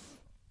time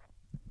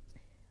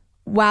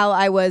while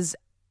I was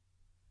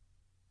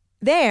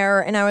there.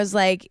 And I was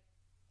like,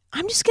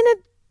 I'm just going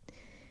to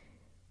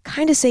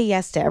kind of say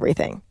yes to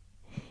everything.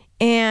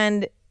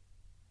 And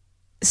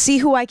see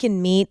who I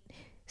can meet.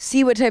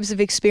 See what types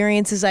of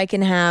experiences I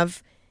can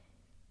have.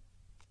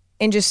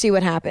 And just see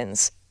what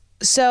happens.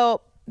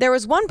 So there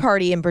was one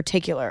party in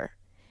particular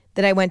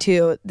that I went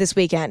to this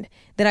weekend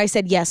that I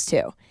said yes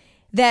to,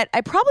 that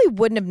I probably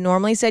wouldn't have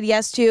normally said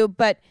yes to,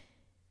 but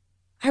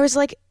I was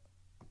like,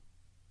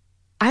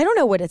 I don't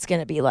know what it's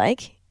going to be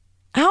like.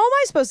 How am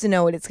I supposed to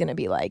know what it's going to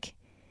be like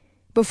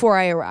before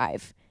I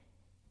arrive?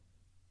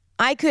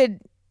 I could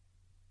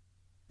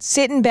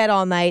sit in bed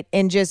all night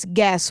and just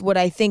guess what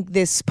I think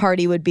this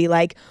party would be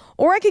like,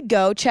 or I could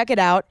go check it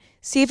out,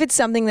 see if it's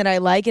something that I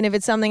like, and if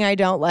it's something I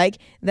don't like,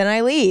 then I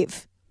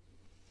leave.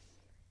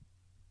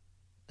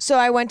 So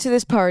I went to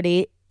this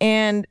party,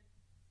 and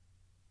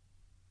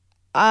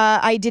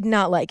I did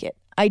not like it.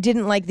 I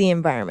didn't like the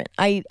environment.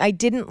 I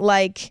didn't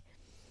like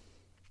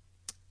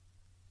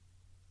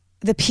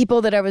the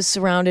people that I was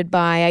surrounded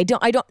by. I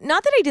don't,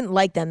 not that I didn't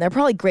like them. They're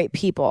probably great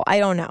people. I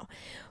don't know.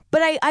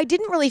 But I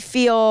didn't really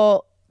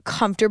feel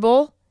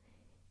comfortable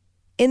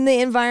in the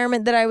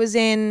environment that I was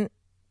in.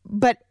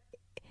 But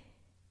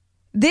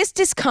this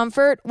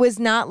discomfort was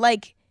not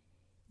like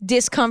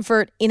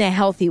discomfort in a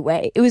healthy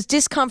way. It was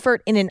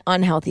discomfort in an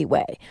unhealthy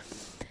way.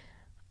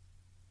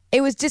 It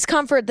was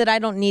discomfort that I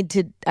don't need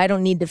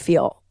to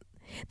feel.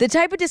 The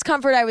type of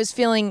discomfort I was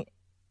feeling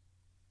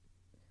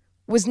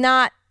was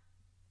not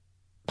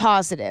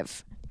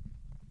positive.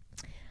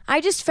 I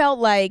just felt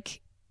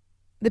like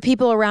the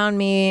people around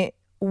me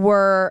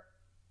were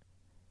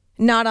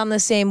not on the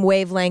same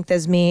wavelength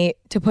as me,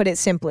 to put it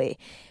simply.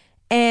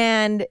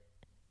 And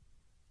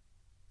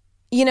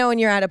you know, when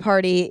you're at a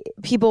party,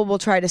 people will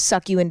try to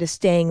suck you into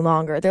staying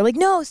longer. They're like,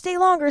 no, stay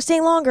longer, stay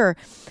longer.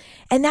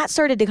 And that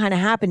started to kind of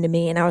happen to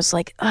me. And I was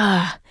like,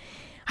 I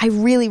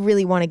really,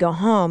 really want to go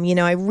home. You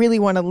know, I really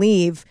want to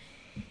leave.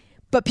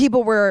 But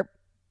people were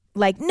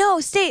like, no,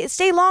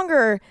 stay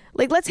longer.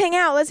 Like, let's hang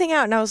out.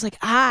 And I was like,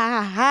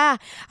 I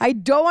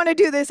don't want to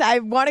do this. I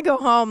want to go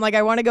home. Like,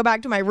 I want to go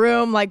back to my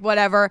room, like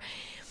whatever.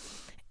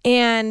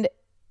 And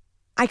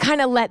I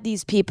kind of let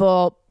these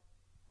people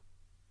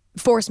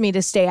force me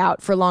to stay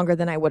out for longer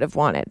than I would have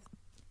wanted.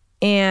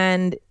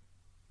 And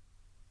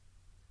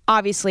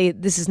obviously,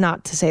 this is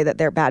not to say that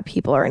they're bad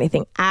people or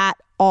anything at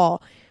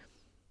all.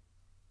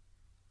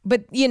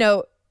 But, you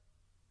know,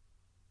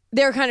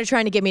 they're kind of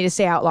trying to get me to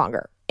stay out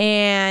longer.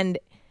 And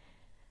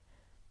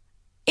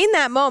in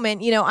that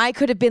moment, you know, I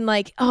could have been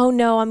like, oh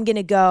no, I'm going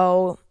to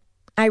go.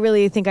 I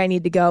really think I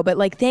need to go. But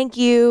like, thank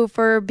you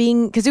for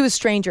being, because it was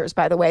strangers,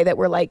 by the way, that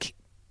were like,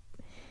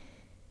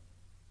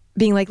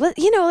 being like,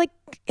 you know, like,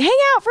 hang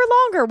out for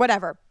longer,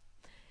 whatever.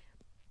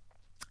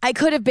 I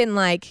could have been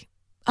like,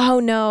 oh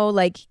no,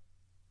 like,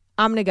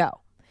 I'm going to go.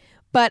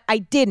 But I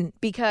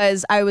didn't,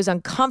 because I was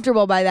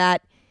uncomfortable by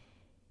that.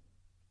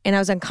 And I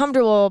was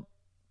uncomfortable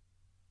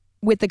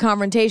with the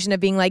confrontation of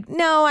being like,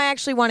 no, I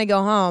actually want to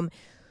go home.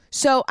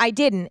 So I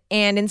didn't.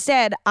 And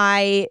instead,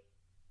 I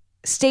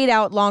stayed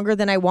out longer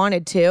than I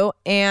wanted to.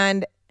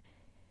 And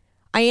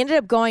I ended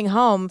up going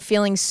home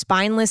feeling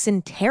spineless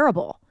and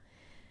terrible.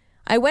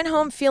 I went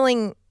home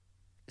feeling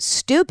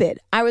stupid.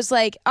 I was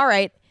like, all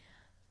right,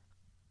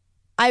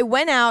 I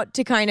went out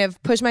to kind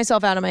of push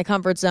myself out of my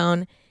comfort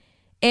zone,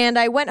 and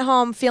I went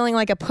home feeling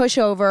like a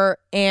pushover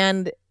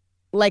and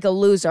like a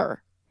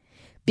loser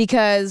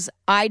because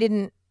I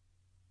didn't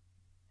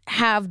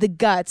have the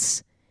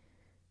guts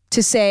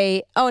to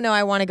say, oh no,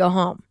 I want to go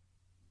home.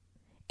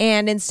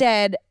 And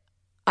instead,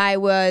 I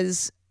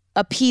was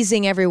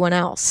appeasing everyone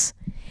else.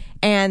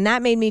 And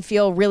that made me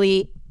feel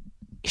really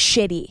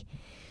shitty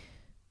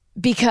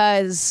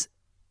because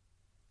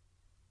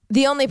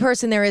the only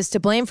person there is to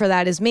blame for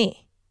that is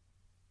me.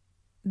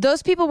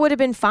 Those people would have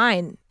been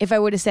fine if I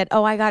would have said,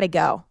 oh, I gotta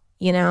go.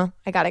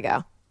 I gotta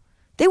go.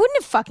 They wouldn't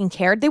have fucking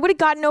cared. They would have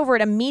gotten over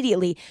it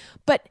immediately.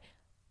 But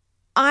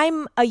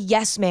I'm a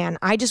yes man.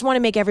 I just want to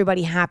make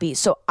everybody happy.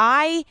 So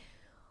I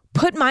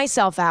put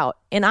myself out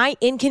and I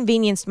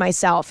inconvenienced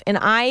myself and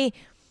I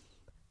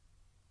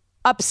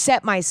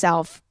upset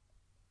myself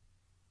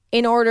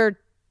in order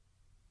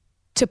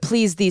to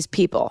please these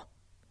people.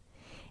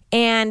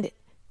 And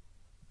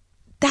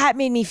that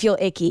made me feel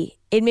icky.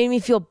 It made me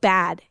feel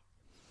bad.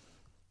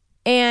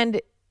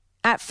 And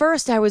at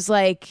first I was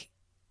like,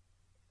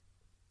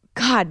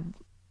 God,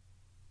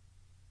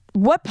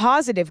 what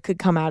positive could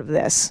come out of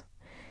this?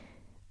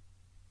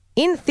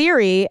 In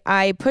theory,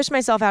 I pushed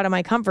myself out of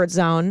my comfort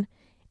zone,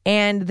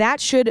 and that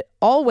should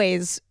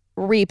always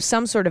reap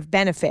some sort of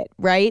benefit,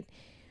 right?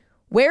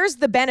 Where's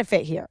the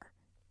benefit here?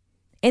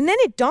 And then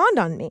it dawned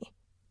on me.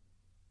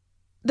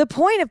 The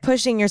point of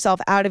pushing yourself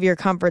out of your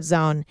comfort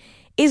zone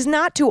is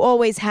not to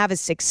always have a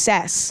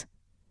success,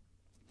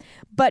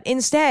 but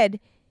instead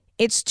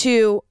it's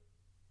to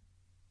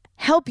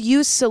help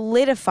you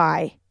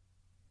solidify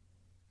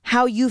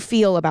how you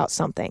feel about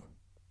something.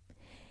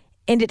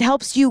 And it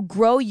helps you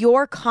grow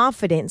your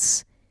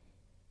confidence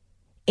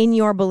in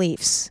your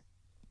beliefs.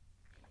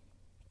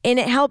 And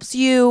it helps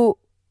you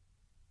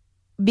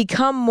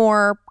become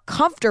more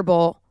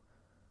comfortable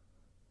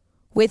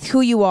with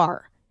who you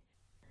are.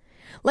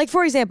 Like,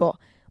 for example,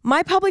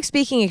 my public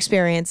speaking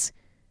experience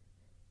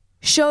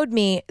showed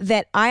me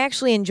that I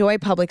actually enjoy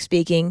public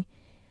speaking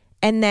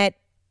and that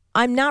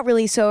I'm not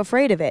really so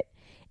afraid of it.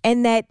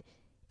 And that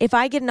if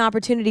I get an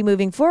opportunity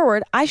moving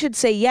forward, I should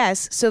say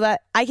yes so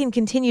that I can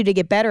continue to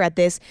get better at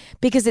this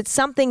because it's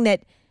something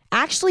that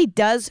actually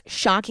does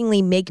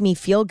shockingly make me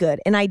feel good.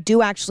 And I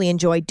do actually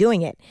enjoy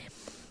doing it.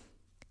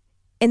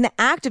 And the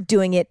act of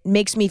doing it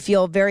makes me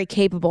feel very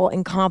capable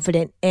and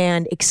confident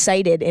and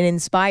excited and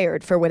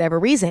inspired for whatever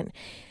reason.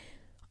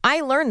 I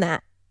learned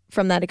that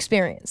from that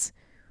experience.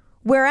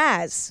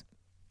 Whereas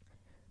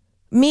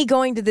me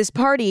going to this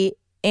party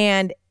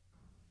and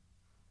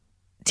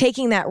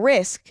taking that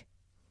risk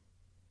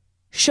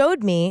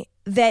showed me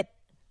that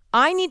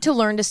I need to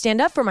learn to stand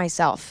up for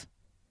myself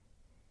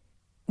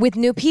with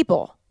new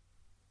people.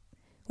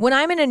 When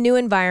I'm in a new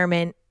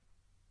environment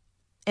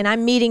and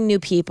I'm meeting new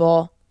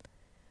people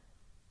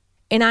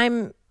and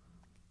I'm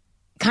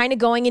kind of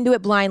going into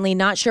it blindly,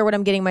 not sure what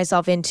I'm getting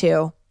myself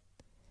into,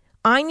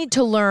 I need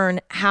to learn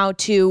how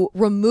to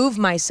remove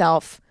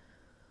myself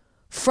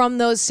from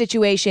those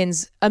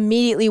situations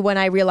immediately when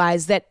I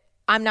realize that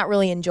I'm not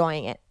really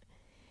enjoying it.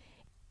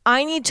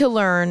 I need to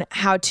learn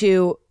how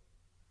to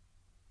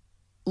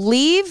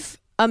leave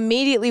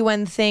immediately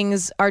when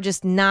things are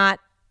just not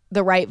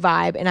the right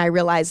vibe, and I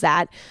realize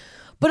that.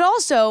 But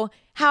also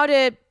how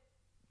to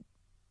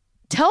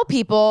tell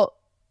people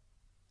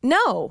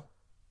no.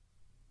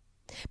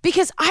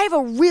 Because I have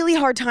a really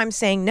hard time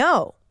saying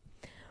no.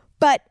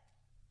 But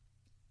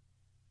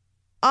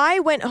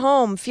I went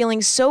home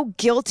feeling so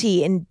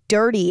guilty and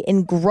dirty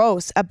and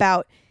gross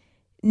about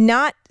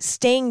not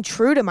staying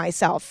true to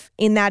myself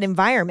in that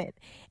environment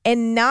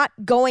and not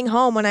going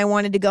home when I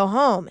wanted to go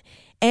home.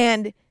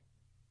 And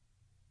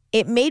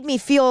it made me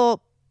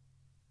feel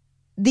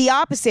the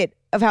opposite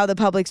of how the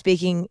public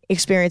speaking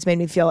experience made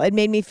me feel. It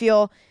made me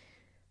feel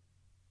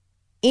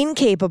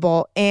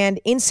incapable and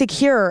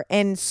insecure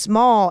and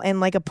small and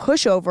like a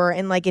pushover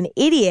and like an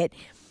idiot.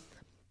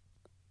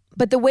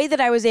 But the way that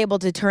I was able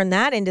to turn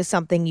that into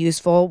something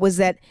useful was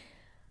that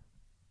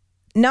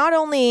not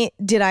only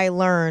did I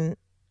learn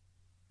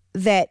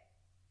that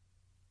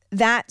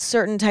that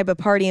certain type of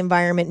party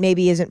environment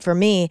maybe isn't for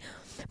me,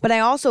 but I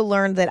also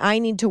learned that I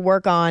need to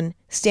work on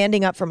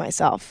standing up for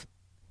myself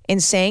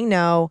and saying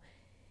no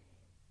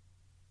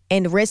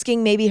and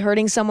risking maybe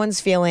hurting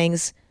someone's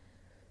feelings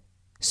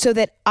so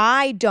that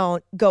I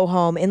don't go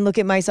home and look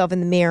at myself in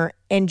the mirror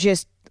and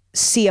just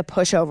see a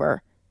pushover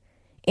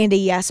and a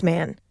yes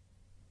man.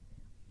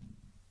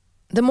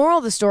 The moral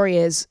of the story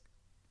is,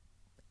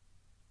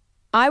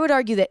 I would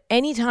argue that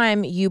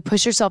anytime you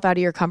push yourself out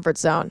of your comfort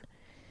zone,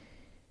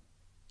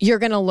 you're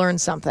going to learn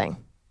something.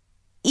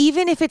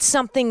 Even if it's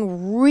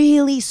something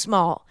really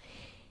small.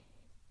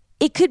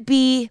 It could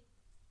be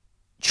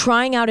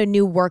trying out a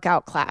new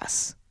workout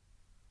class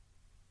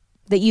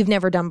that you've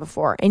never done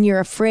before, and you're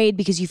afraid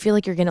because you feel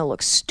like you're going to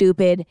look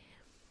stupid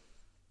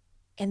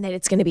and that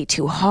it's going to be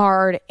too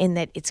hard and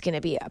that it's going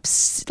to be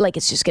it's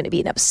just going to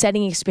be an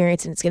upsetting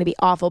experience and it's going to be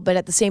awful. But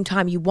at the same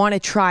time, you want to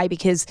try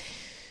because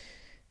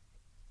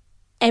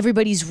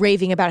everybody's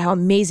raving about how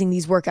amazing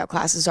these workout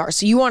classes are.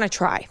 So you want to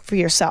try for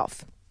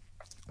yourself.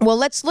 Well,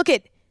 let's look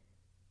at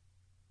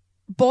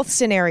both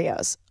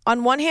scenarios.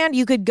 On one hand,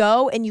 you could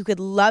go and you could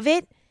love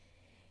it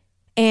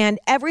and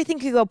everything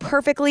could go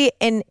perfectly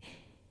and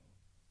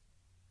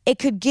it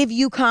could give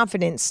you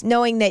confidence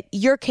knowing that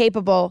you're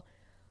capable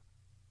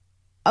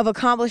of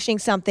accomplishing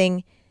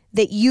something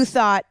that you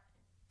thought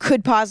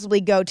could possibly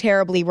go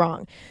terribly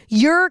wrong.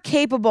 You're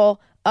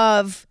capable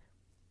of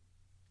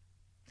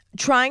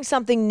trying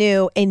something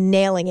new and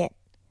nailing it.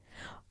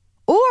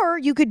 Or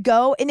you could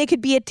go and it could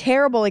be a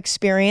terrible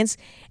experience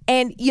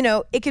and,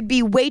 it could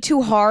be way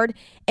too hard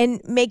and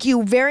make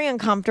you very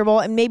uncomfortable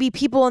and maybe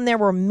people in there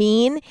were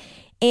mean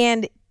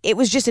and it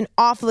was just an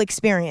awful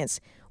experience.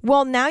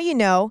 Well, now you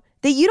know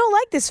that you don't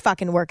like this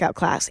fucking workout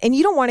class and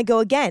you don't want to go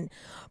again.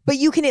 But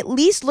you can at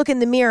least look in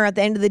the mirror at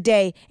the end of the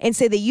day and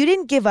say that you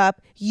didn't give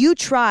up, you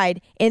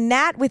tried, and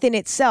that within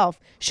itself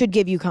should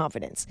give you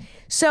confidence.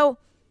 So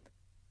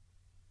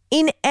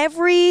in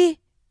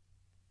every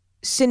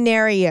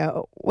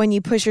scenario, when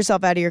you push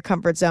yourself out of your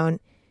comfort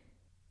zone,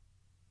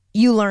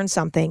 you learn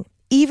something.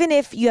 Even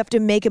if you have to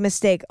make a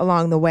mistake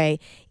along the way,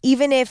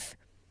 even if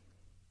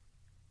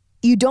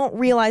you don't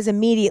realize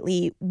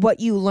immediately what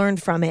you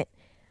learned from it,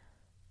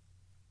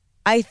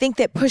 I think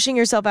that pushing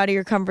yourself out of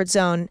your comfort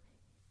zone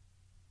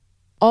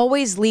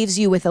always leaves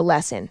you with a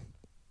lesson.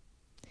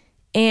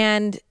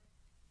 And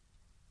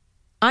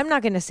I'm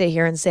not going to sit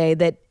here and say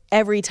that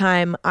every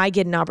time I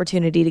get an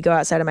opportunity to go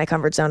outside of my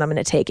comfort zone, I'm going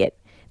to take it.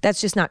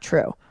 That's just not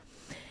true.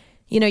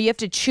 You have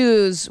to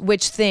choose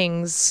which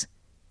things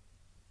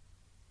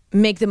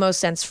make the most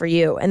sense for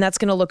you. And that's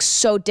going to look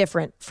so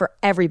different for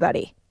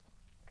everybody.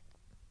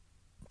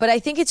 But I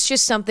think it's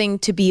just something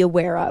to be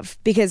aware of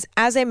because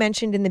as I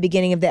mentioned in the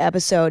beginning of the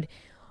episode,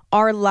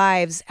 our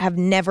lives have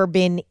never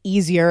been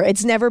easier.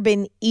 It's never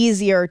been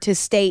easier to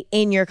stay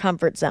in your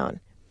comfort zone.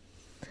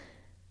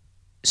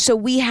 So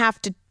we have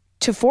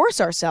to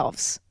force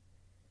ourselves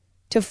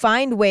to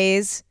find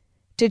ways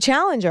to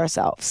challenge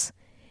ourselves.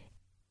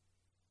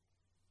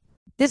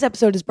 This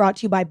episode is brought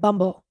to you by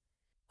Bumble.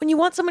 When you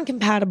want someone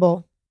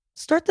compatible,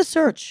 start the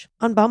search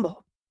on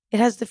Bumble. It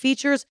has the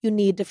features you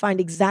need to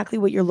find exactly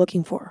what you're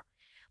looking for.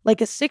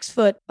 Like a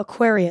 6-foot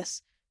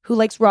Aquarius who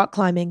likes rock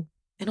climbing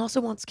and also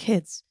wants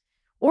kids.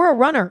 Or a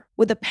runner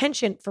with a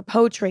penchant for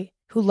poetry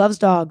who loves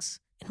dogs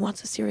and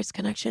wants a serious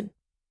connection.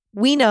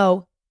 We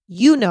know,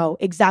 you know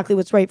exactly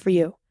what's right for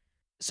you.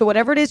 So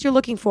whatever it is you're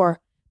looking for,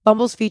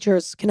 Bumble's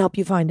features can help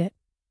you find it.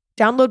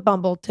 Download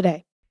Bumble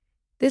today.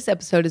 This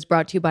episode is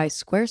brought to you by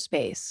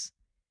Squarespace.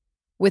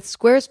 With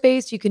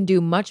Squarespace, you can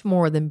do much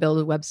more than build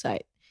a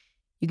website.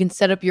 You can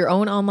set up your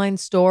own online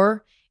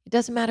store. It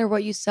doesn't matter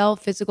what you sell,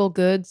 physical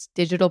goods,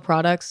 digital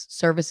products,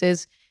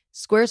 services.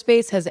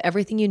 Squarespace has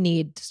everything you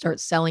need to start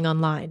selling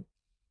online.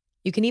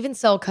 You can even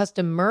sell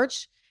custom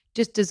merch.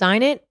 Just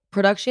design it.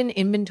 Production,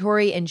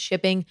 inventory, and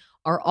shipping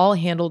are all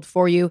handled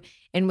for you.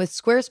 And with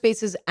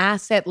Squarespace's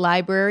asset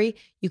library,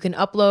 you can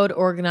upload,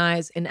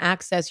 organize, and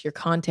access your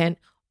content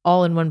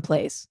all in one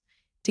place.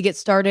 To get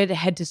started,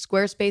 head to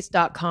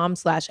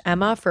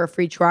squarespace.com/Emma for a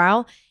free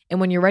trial. And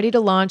when you're ready to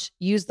launch,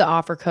 use the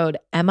offer code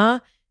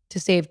Emma to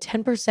save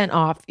 10%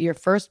 off your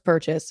first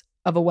purchase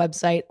of a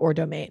website or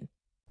domain.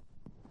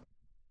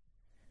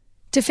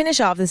 To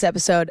finish off this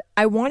episode,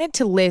 I wanted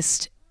to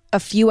list a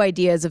few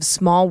ideas of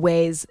small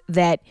ways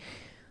that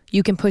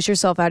you can push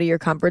yourself out of your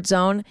comfort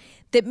zone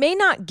that may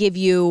not give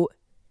you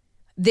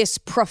this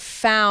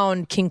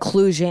profound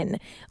conclusion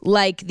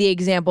like the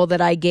example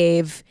that I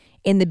gave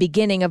in the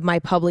beginning of my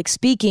public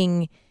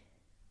speaking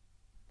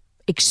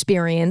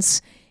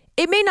experience.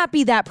 It may not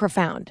be that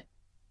profound,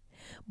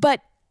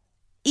 but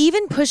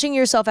even pushing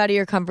yourself out of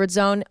your comfort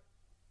zone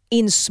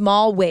in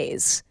small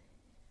ways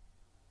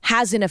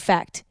has an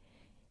effect.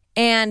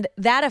 And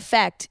that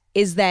effect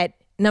is that,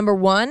 number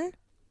one,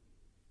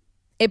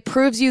 it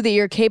proves you that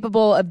you're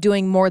capable of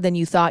doing more than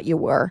you thought you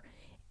were.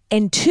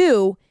 And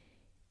two,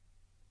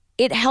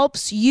 it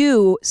helps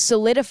you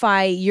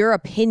solidify your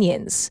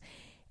opinions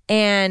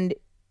and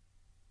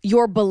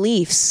your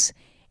beliefs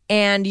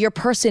and your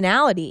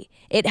personality.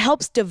 It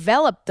helps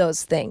develop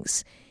those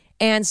things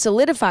and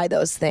solidify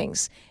those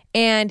things.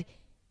 And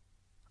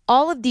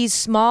all of these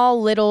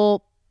small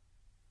little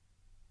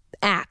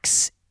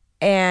acts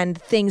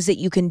and things that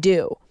you can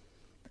do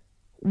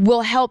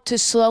will help to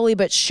slowly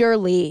but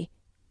surely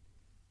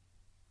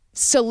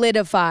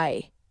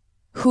solidify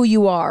who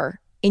you are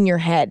in your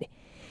head.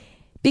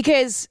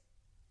 Because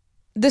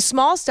the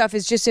small stuff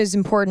is just as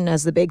important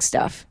as the big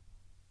stuff.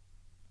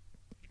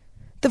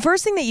 The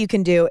first thing that you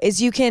can do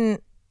is you can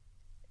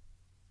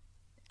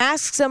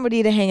ask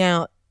somebody to hang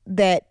out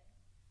that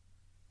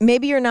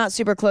maybe you're not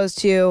super close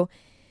to,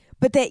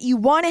 but that you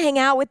want to hang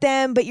out with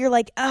them, but you're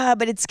like,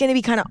 but it's going to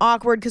be kind of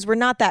awkward because we're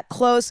not that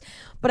close,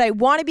 but I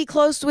want to be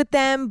close with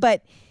them,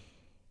 but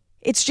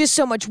it's just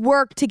so much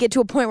work to get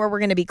to a point where we're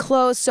going to be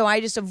close. So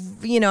I'm just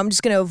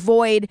going to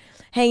avoid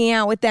hanging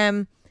out with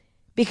them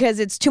because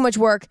it's too much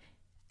work.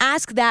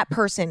 Ask that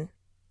person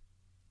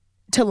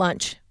to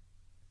lunch,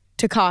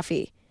 to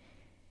coffee,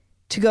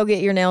 to go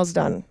get your nails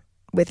done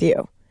with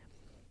you.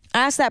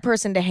 Ask that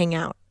person to hang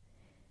out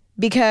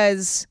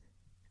because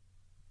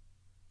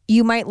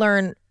you might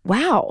learn,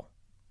 wow,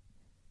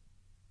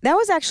 that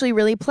was actually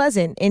really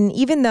pleasant. And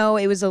even though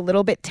it was a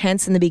little bit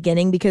tense in the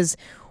beginning because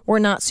we're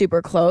not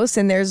super close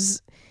and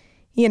there's,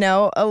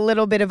 a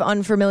little bit of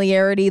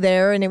unfamiliarity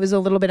there and it was a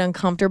little bit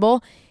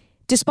uncomfortable,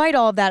 despite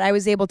all of that, I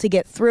was able to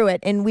get through it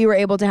and we were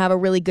able to have a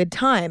really good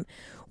time,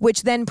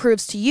 which then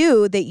proves to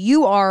you that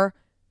you are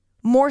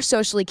more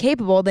socially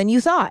capable than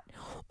you thought.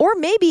 Or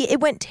maybe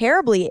it went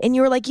terribly and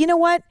you were like, you know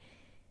what?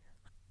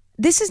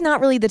 This is not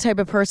really the type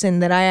of person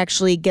that I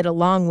actually get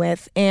along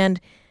with.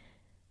 And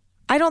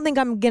I don't think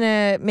I'm going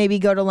to maybe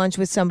go to lunch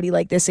with somebody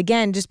like this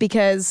again just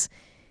because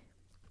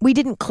we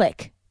didn't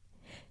click.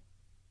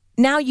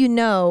 Now you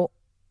know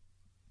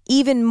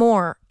even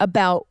more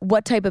about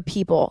what type of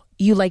people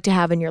you like to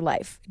have in your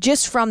life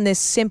just from this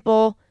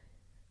simple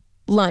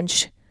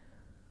lunch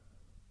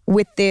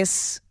with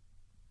this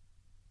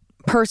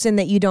person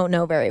that you don't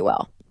know very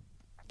well.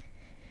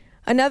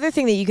 Another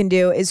thing that you can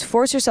do is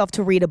force yourself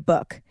to read a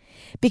book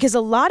because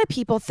a lot of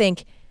people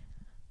think,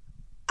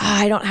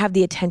 I don't have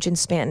the attention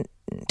span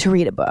to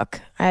read a book.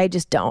 I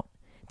just don't.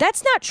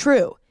 That's not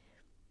true.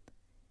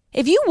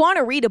 If you want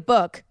to read a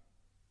book,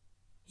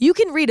 you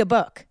can read a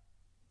book.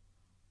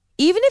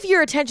 Even if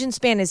your attention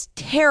span is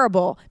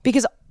terrible,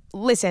 because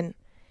listen,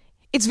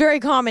 it's very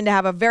common to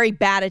have a very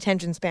bad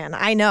attention span.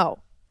 I know.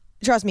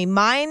 Trust me,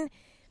 mine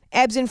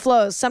ebbs and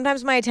flows.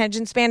 Sometimes my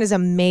attention span is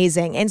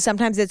amazing and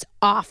sometimes it's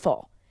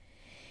awful.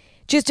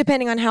 Just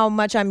depending on how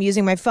much I'm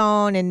using my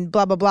phone and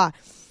blah, blah, blah.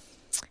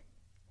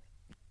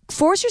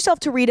 Force yourself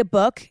to read a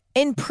book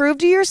and prove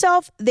to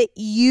yourself that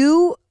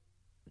you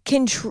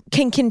can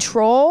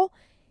control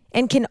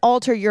and can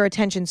alter your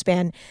attention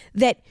span,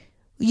 that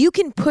you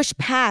can push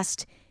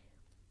past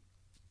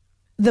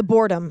the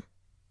boredom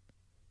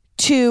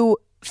to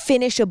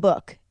finish a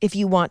book if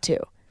you want to.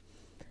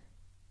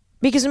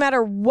 Because no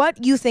matter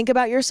what you think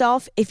about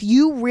yourself, if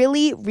you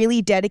really,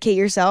 really dedicate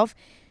yourself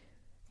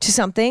to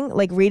something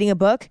like reading a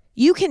book,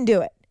 you can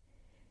do it.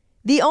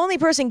 The only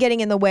person getting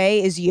in the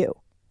way is you.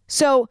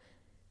 So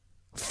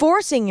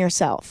forcing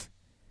yourself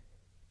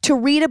to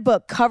read a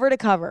book cover to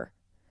cover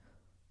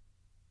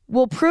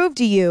will prove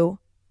to you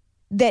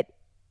that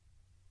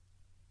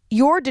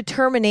your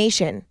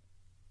determination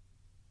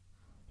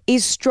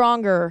is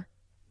stronger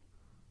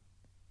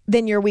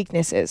than your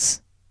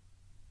weaknesses.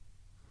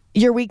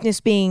 Your weakness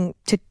being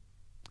to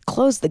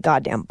close the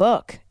goddamn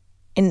book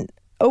and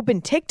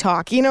open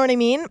TikTok, you know what I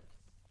mean?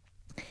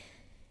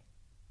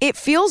 It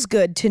feels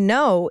good to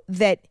know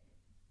that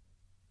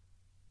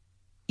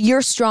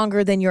you're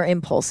stronger than your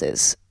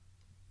impulses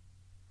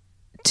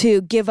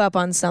to give up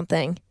on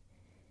something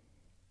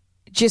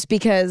just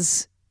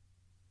because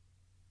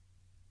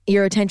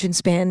your attention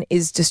span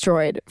is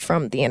destroyed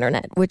from the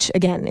internet, which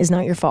again is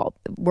not your fault.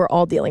 We're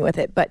all dealing with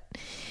it, but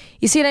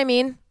you see what I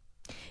mean?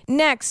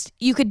 Next,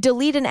 you could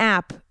delete an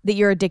app that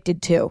you're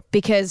addicted to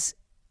because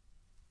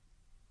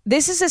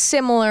this is a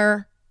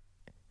similar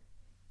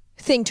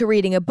thing to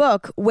reading a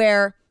book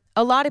where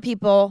a lot of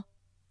people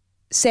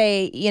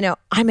say,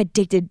 I'm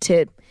addicted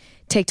to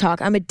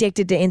TikTok, I'm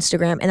addicted to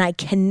Instagram, and I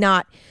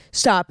cannot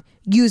stop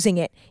using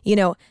it,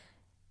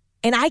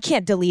 and I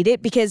can't delete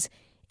it because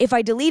if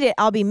I delete it,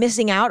 I'll be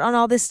missing out on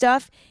all this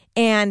stuff.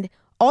 And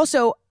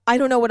also, I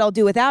don't know what I'll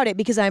do without it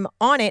because I'm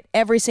on it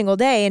every single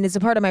day and it's a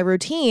part of my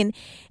routine.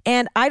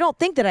 And I don't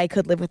think that I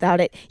could live without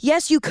it.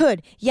 Yes, you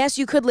could. Yes,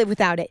 you could live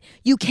without it.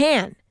 You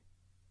can.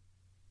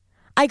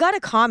 I got a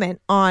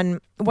comment on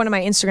one of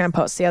my Instagram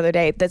posts the other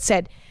day that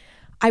said,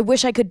 I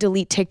wish I could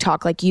delete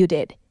TikTok like you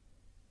did,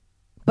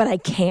 but I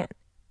can't.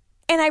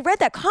 And I read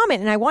that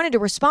comment and I wanted to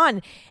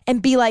respond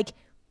and be like,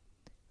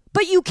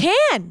 but you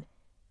can.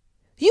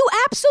 You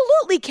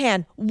absolutely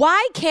can.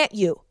 Why can't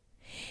you?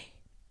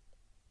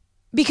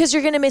 Because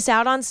you're going to miss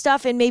out on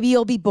stuff and maybe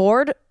you'll be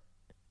bored.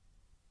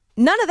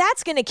 None of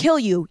that's going to kill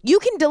you. You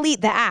can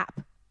delete the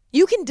app.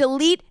 You can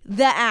delete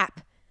the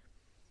app.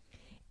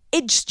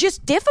 It's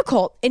just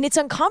difficult and it's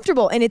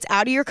uncomfortable and it's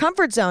out of your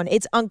comfort zone.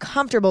 It's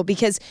uncomfortable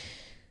because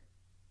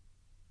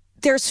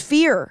there's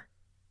fear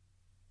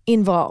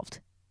involved.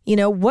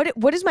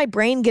 What is my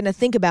brain going to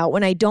think about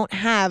when I don't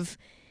have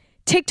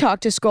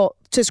TikTok to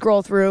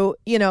scroll through,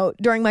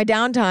 during my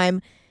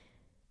downtime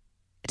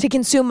to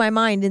consume my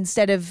mind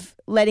instead of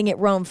letting it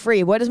roam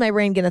free? What is my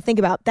brain going to think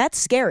about? That's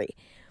scary.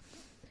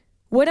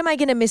 What am I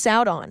going to miss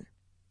out on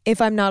if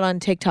I'm not on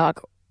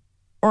TikTok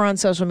or on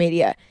social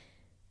media?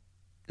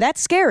 That's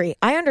scary.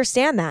 I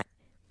understand that.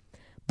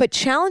 But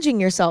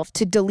challenging yourself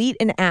to delete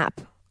an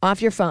app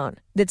off your phone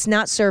that's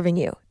not serving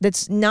you,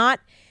 that's not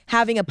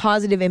having a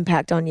positive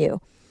impact on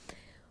you,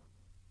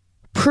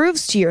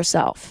 proves to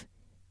yourself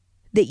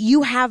that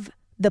you have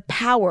the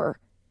power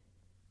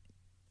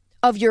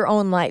of your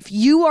own life.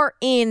 You are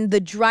in the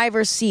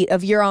driver's seat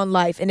of your own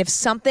life. And if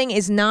something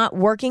is not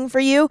working for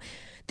you,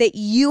 that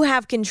you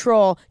have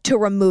control to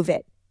remove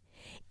it.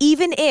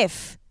 Even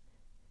if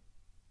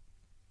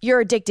you're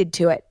addicted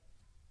to it.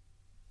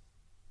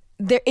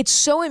 It's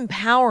so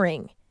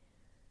empowering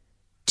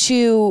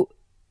to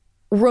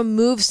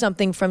remove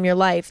something from your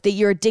life that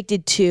you're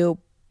addicted to,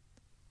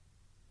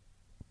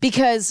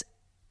 because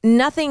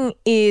nothing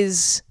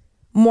is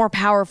more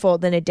powerful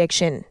than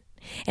addiction.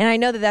 And I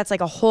know that that's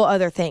like a whole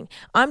other thing.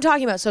 I'm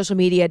talking about social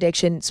media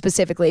addiction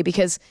specifically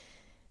because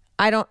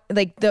I don't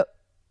like the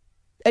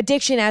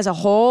addiction as a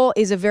whole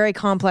is a very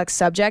complex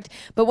subject.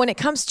 But when it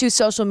comes to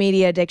social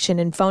media addiction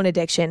and phone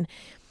addiction,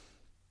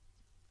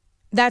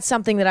 that's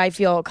something that I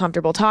feel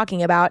comfortable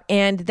talking about.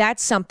 And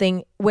that's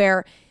something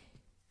where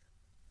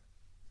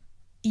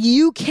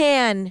you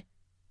can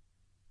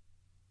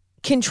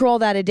control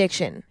that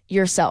addiction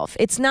yourself.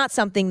 It's not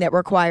something that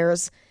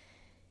requires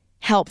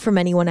help from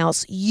anyone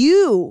else.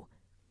 You,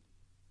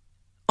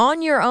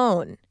 on your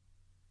own,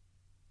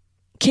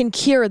 can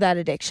cure that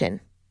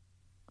addiction.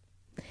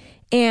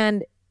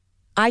 And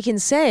I can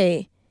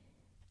say,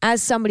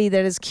 as somebody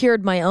that has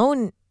cured my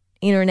own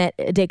internet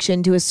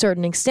addiction to a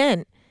certain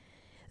extent,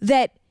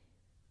 that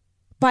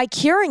by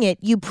curing it,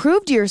 you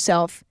prove to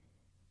yourself,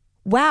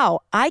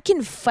 wow, I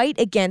can fight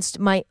against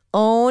my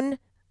own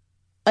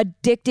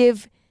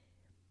addictive,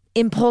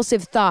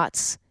 impulsive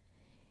thoughts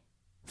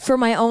for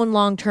my own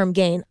long-term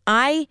gain.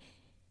 I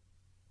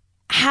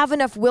have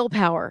enough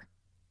willpower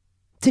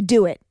to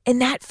do it. And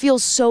that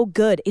feels so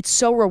good. It's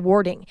so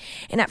rewarding.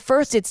 And at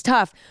first it's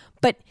tough,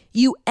 but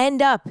you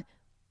end up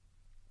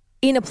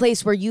in a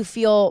place where you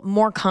feel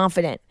more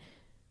confident,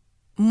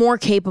 more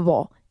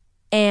capable,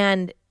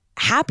 and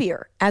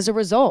happier as a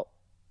result.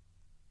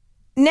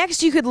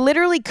 Next, you could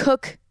literally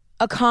cook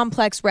a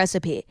complex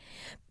recipe.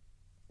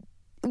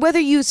 Whether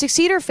you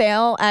succeed or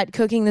fail at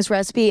cooking this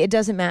recipe, it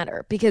doesn't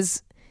matter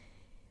because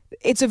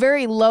it's a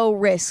very low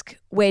risk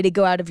way to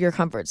go out of your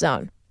comfort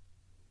zone.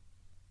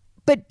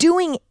 But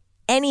doing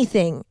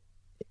anything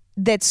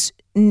that's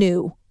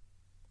new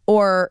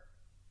or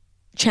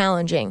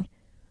challenging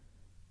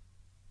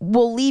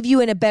will leave you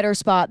in a better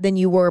spot than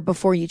you were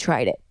before you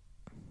tried it.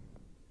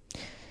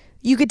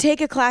 You could take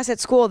a class at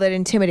school that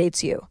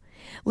intimidates you.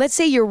 Let's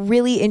say you're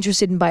really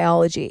interested in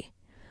biology,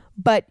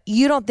 but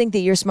you don't think that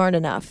you're smart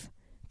enough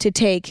to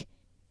take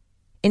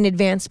an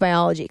advanced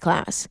biology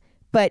class,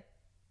 but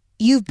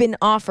you've been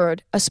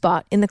offered a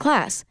spot in the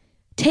class.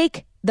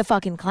 Take the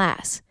fucking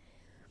class.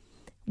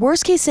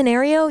 Worst case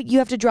scenario, you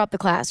have to drop the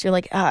class. You're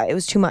like, it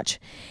was too much.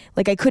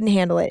 Like I couldn't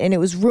handle it and it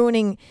was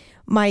ruining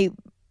my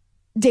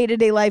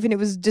day-to-day life and it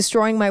was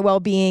destroying my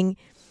well-being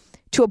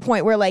to a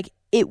point where like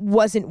it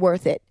wasn't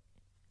worth it.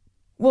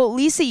 Well, at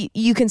least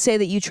you can say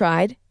that you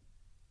tried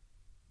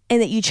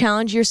and that you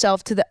challenge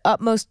yourself to the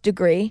utmost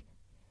degree.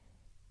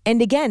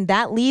 And again,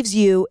 that leaves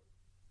you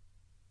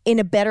in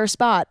a better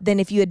spot than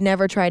if you had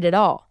never tried at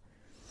all.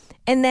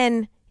 And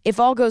then if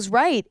all goes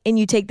right and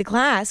you take the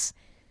class,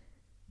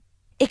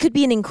 it could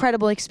be an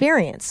incredible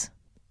experience.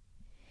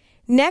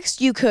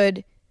 Next, you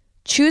could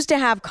choose to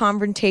have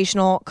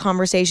confrontational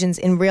conversations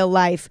in real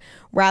life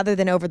rather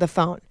than over the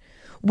phone.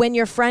 When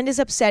your friend is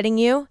upsetting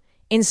you,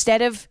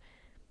 instead of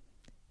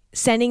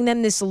sending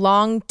them this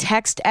long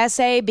text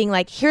essay being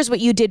like, here's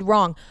what you did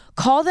wrong,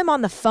 call them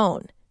on the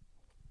phone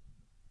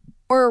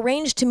or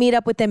arrange to meet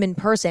up with them in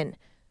person.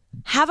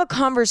 Have a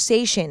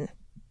conversation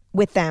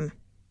with them.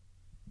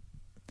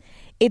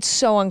 It's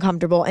so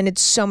uncomfortable and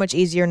it's so much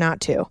easier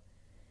not to.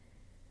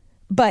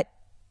 But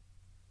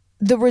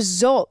the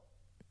result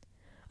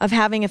of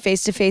having a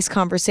face-to-face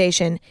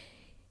conversation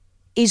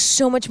is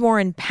so much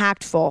more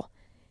impactful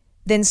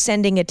than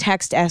sending a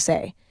text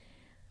essay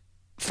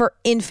for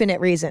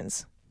infinite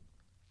reasons.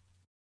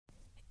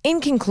 In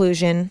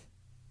conclusion,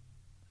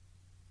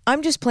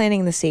 I'm just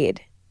planting the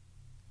seed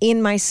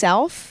in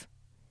myself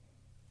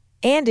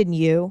and in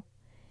you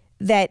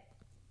that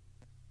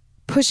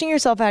pushing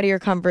yourself out of your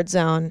comfort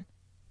zone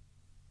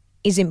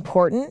is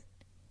important,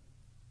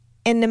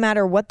 and no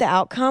matter what the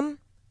outcome,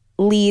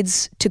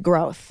 leads to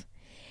growth.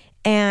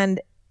 And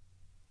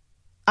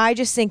I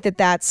just think that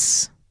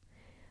that's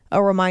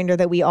a reminder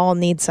that we all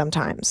need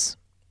sometimes.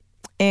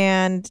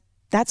 And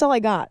that's all I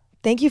got.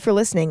 Thank you for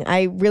listening.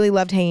 I really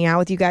loved hanging out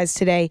with you guys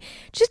today.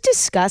 Just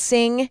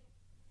discussing.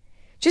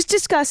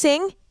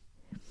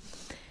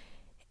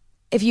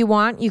 If you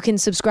want, you can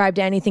subscribe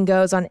to Anything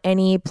Goes on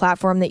any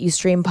platform that you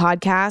stream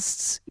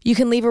podcasts. You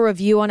can leave a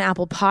review on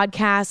Apple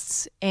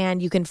Podcasts,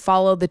 and you can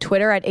follow the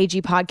Twitter at AG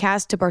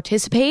Podcast to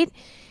participate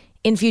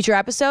in future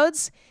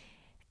episodes.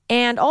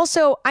 And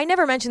also, I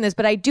never mentioned this,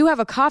 but I do have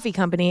a coffee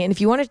company, and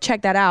if you want to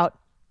check that out,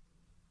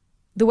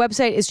 the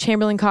website is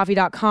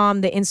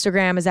chamberlaincoffee.com. The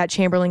Instagram is at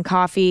Chamberlain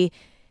Coffee.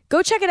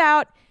 Go check it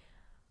out.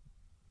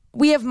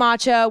 We have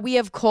matcha. We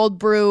have cold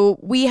brew.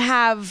 We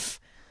have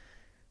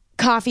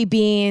coffee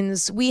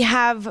beans. We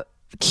have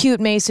cute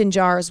mason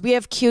jars. We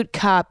have cute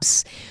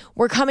cups.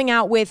 We're coming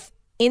out with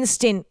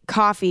instant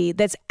coffee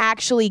that's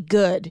actually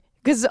good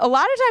Because a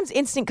lot of times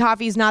instant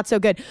coffee is not so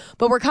good,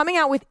 but we're coming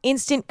out with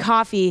instant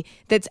coffee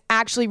that's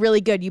actually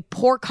really good. You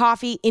pour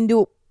coffee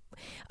into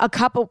a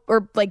cup of,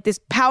 or like this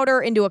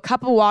powder into a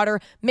cup of water,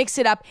 mix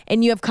it up,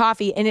 and you have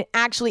coffee, and it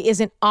actually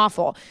isn't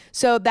awful.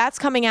 So that's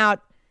coming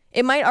out.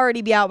 It might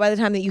already be out by the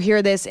time that you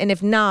hear this, and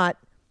if not,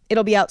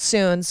 it'll be out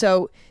soon.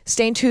 So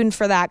stay tuned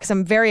for that because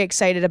I'm very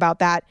excited about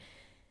that.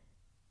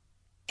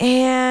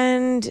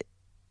 And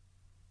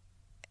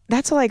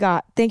that's all I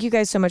got. Thank you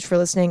guys so much for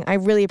listening. I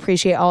really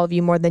appreciate all of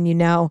you more than you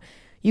know.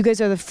 You guys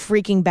are the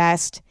freaking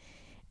best.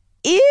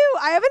 Ew,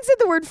 I haven't said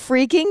the word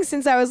freaking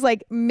since I was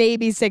like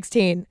maybe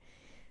 16.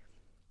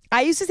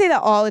 I used to say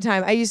that all the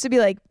time. I used to be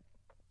like,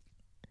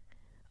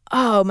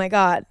 oh my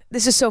God,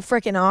 this is so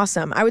freaking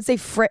awesome. I would say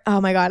oh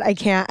my God, I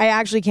can't. I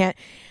actually can't.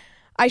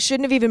 I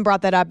shouldn't have even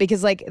brought that up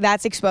because like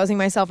that's exposing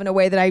myself in a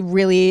way that I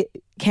really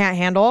can't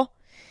handle.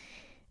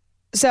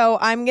 So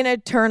I'm going to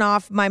turn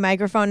off my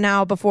microphone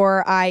now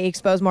before I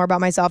expose more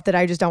about myself that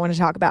I just don't want to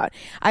talk about.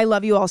 I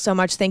love you all so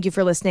much. Thank you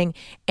for listening,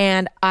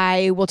 and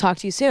I will talk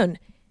to you soon.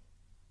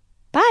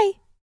 Bye.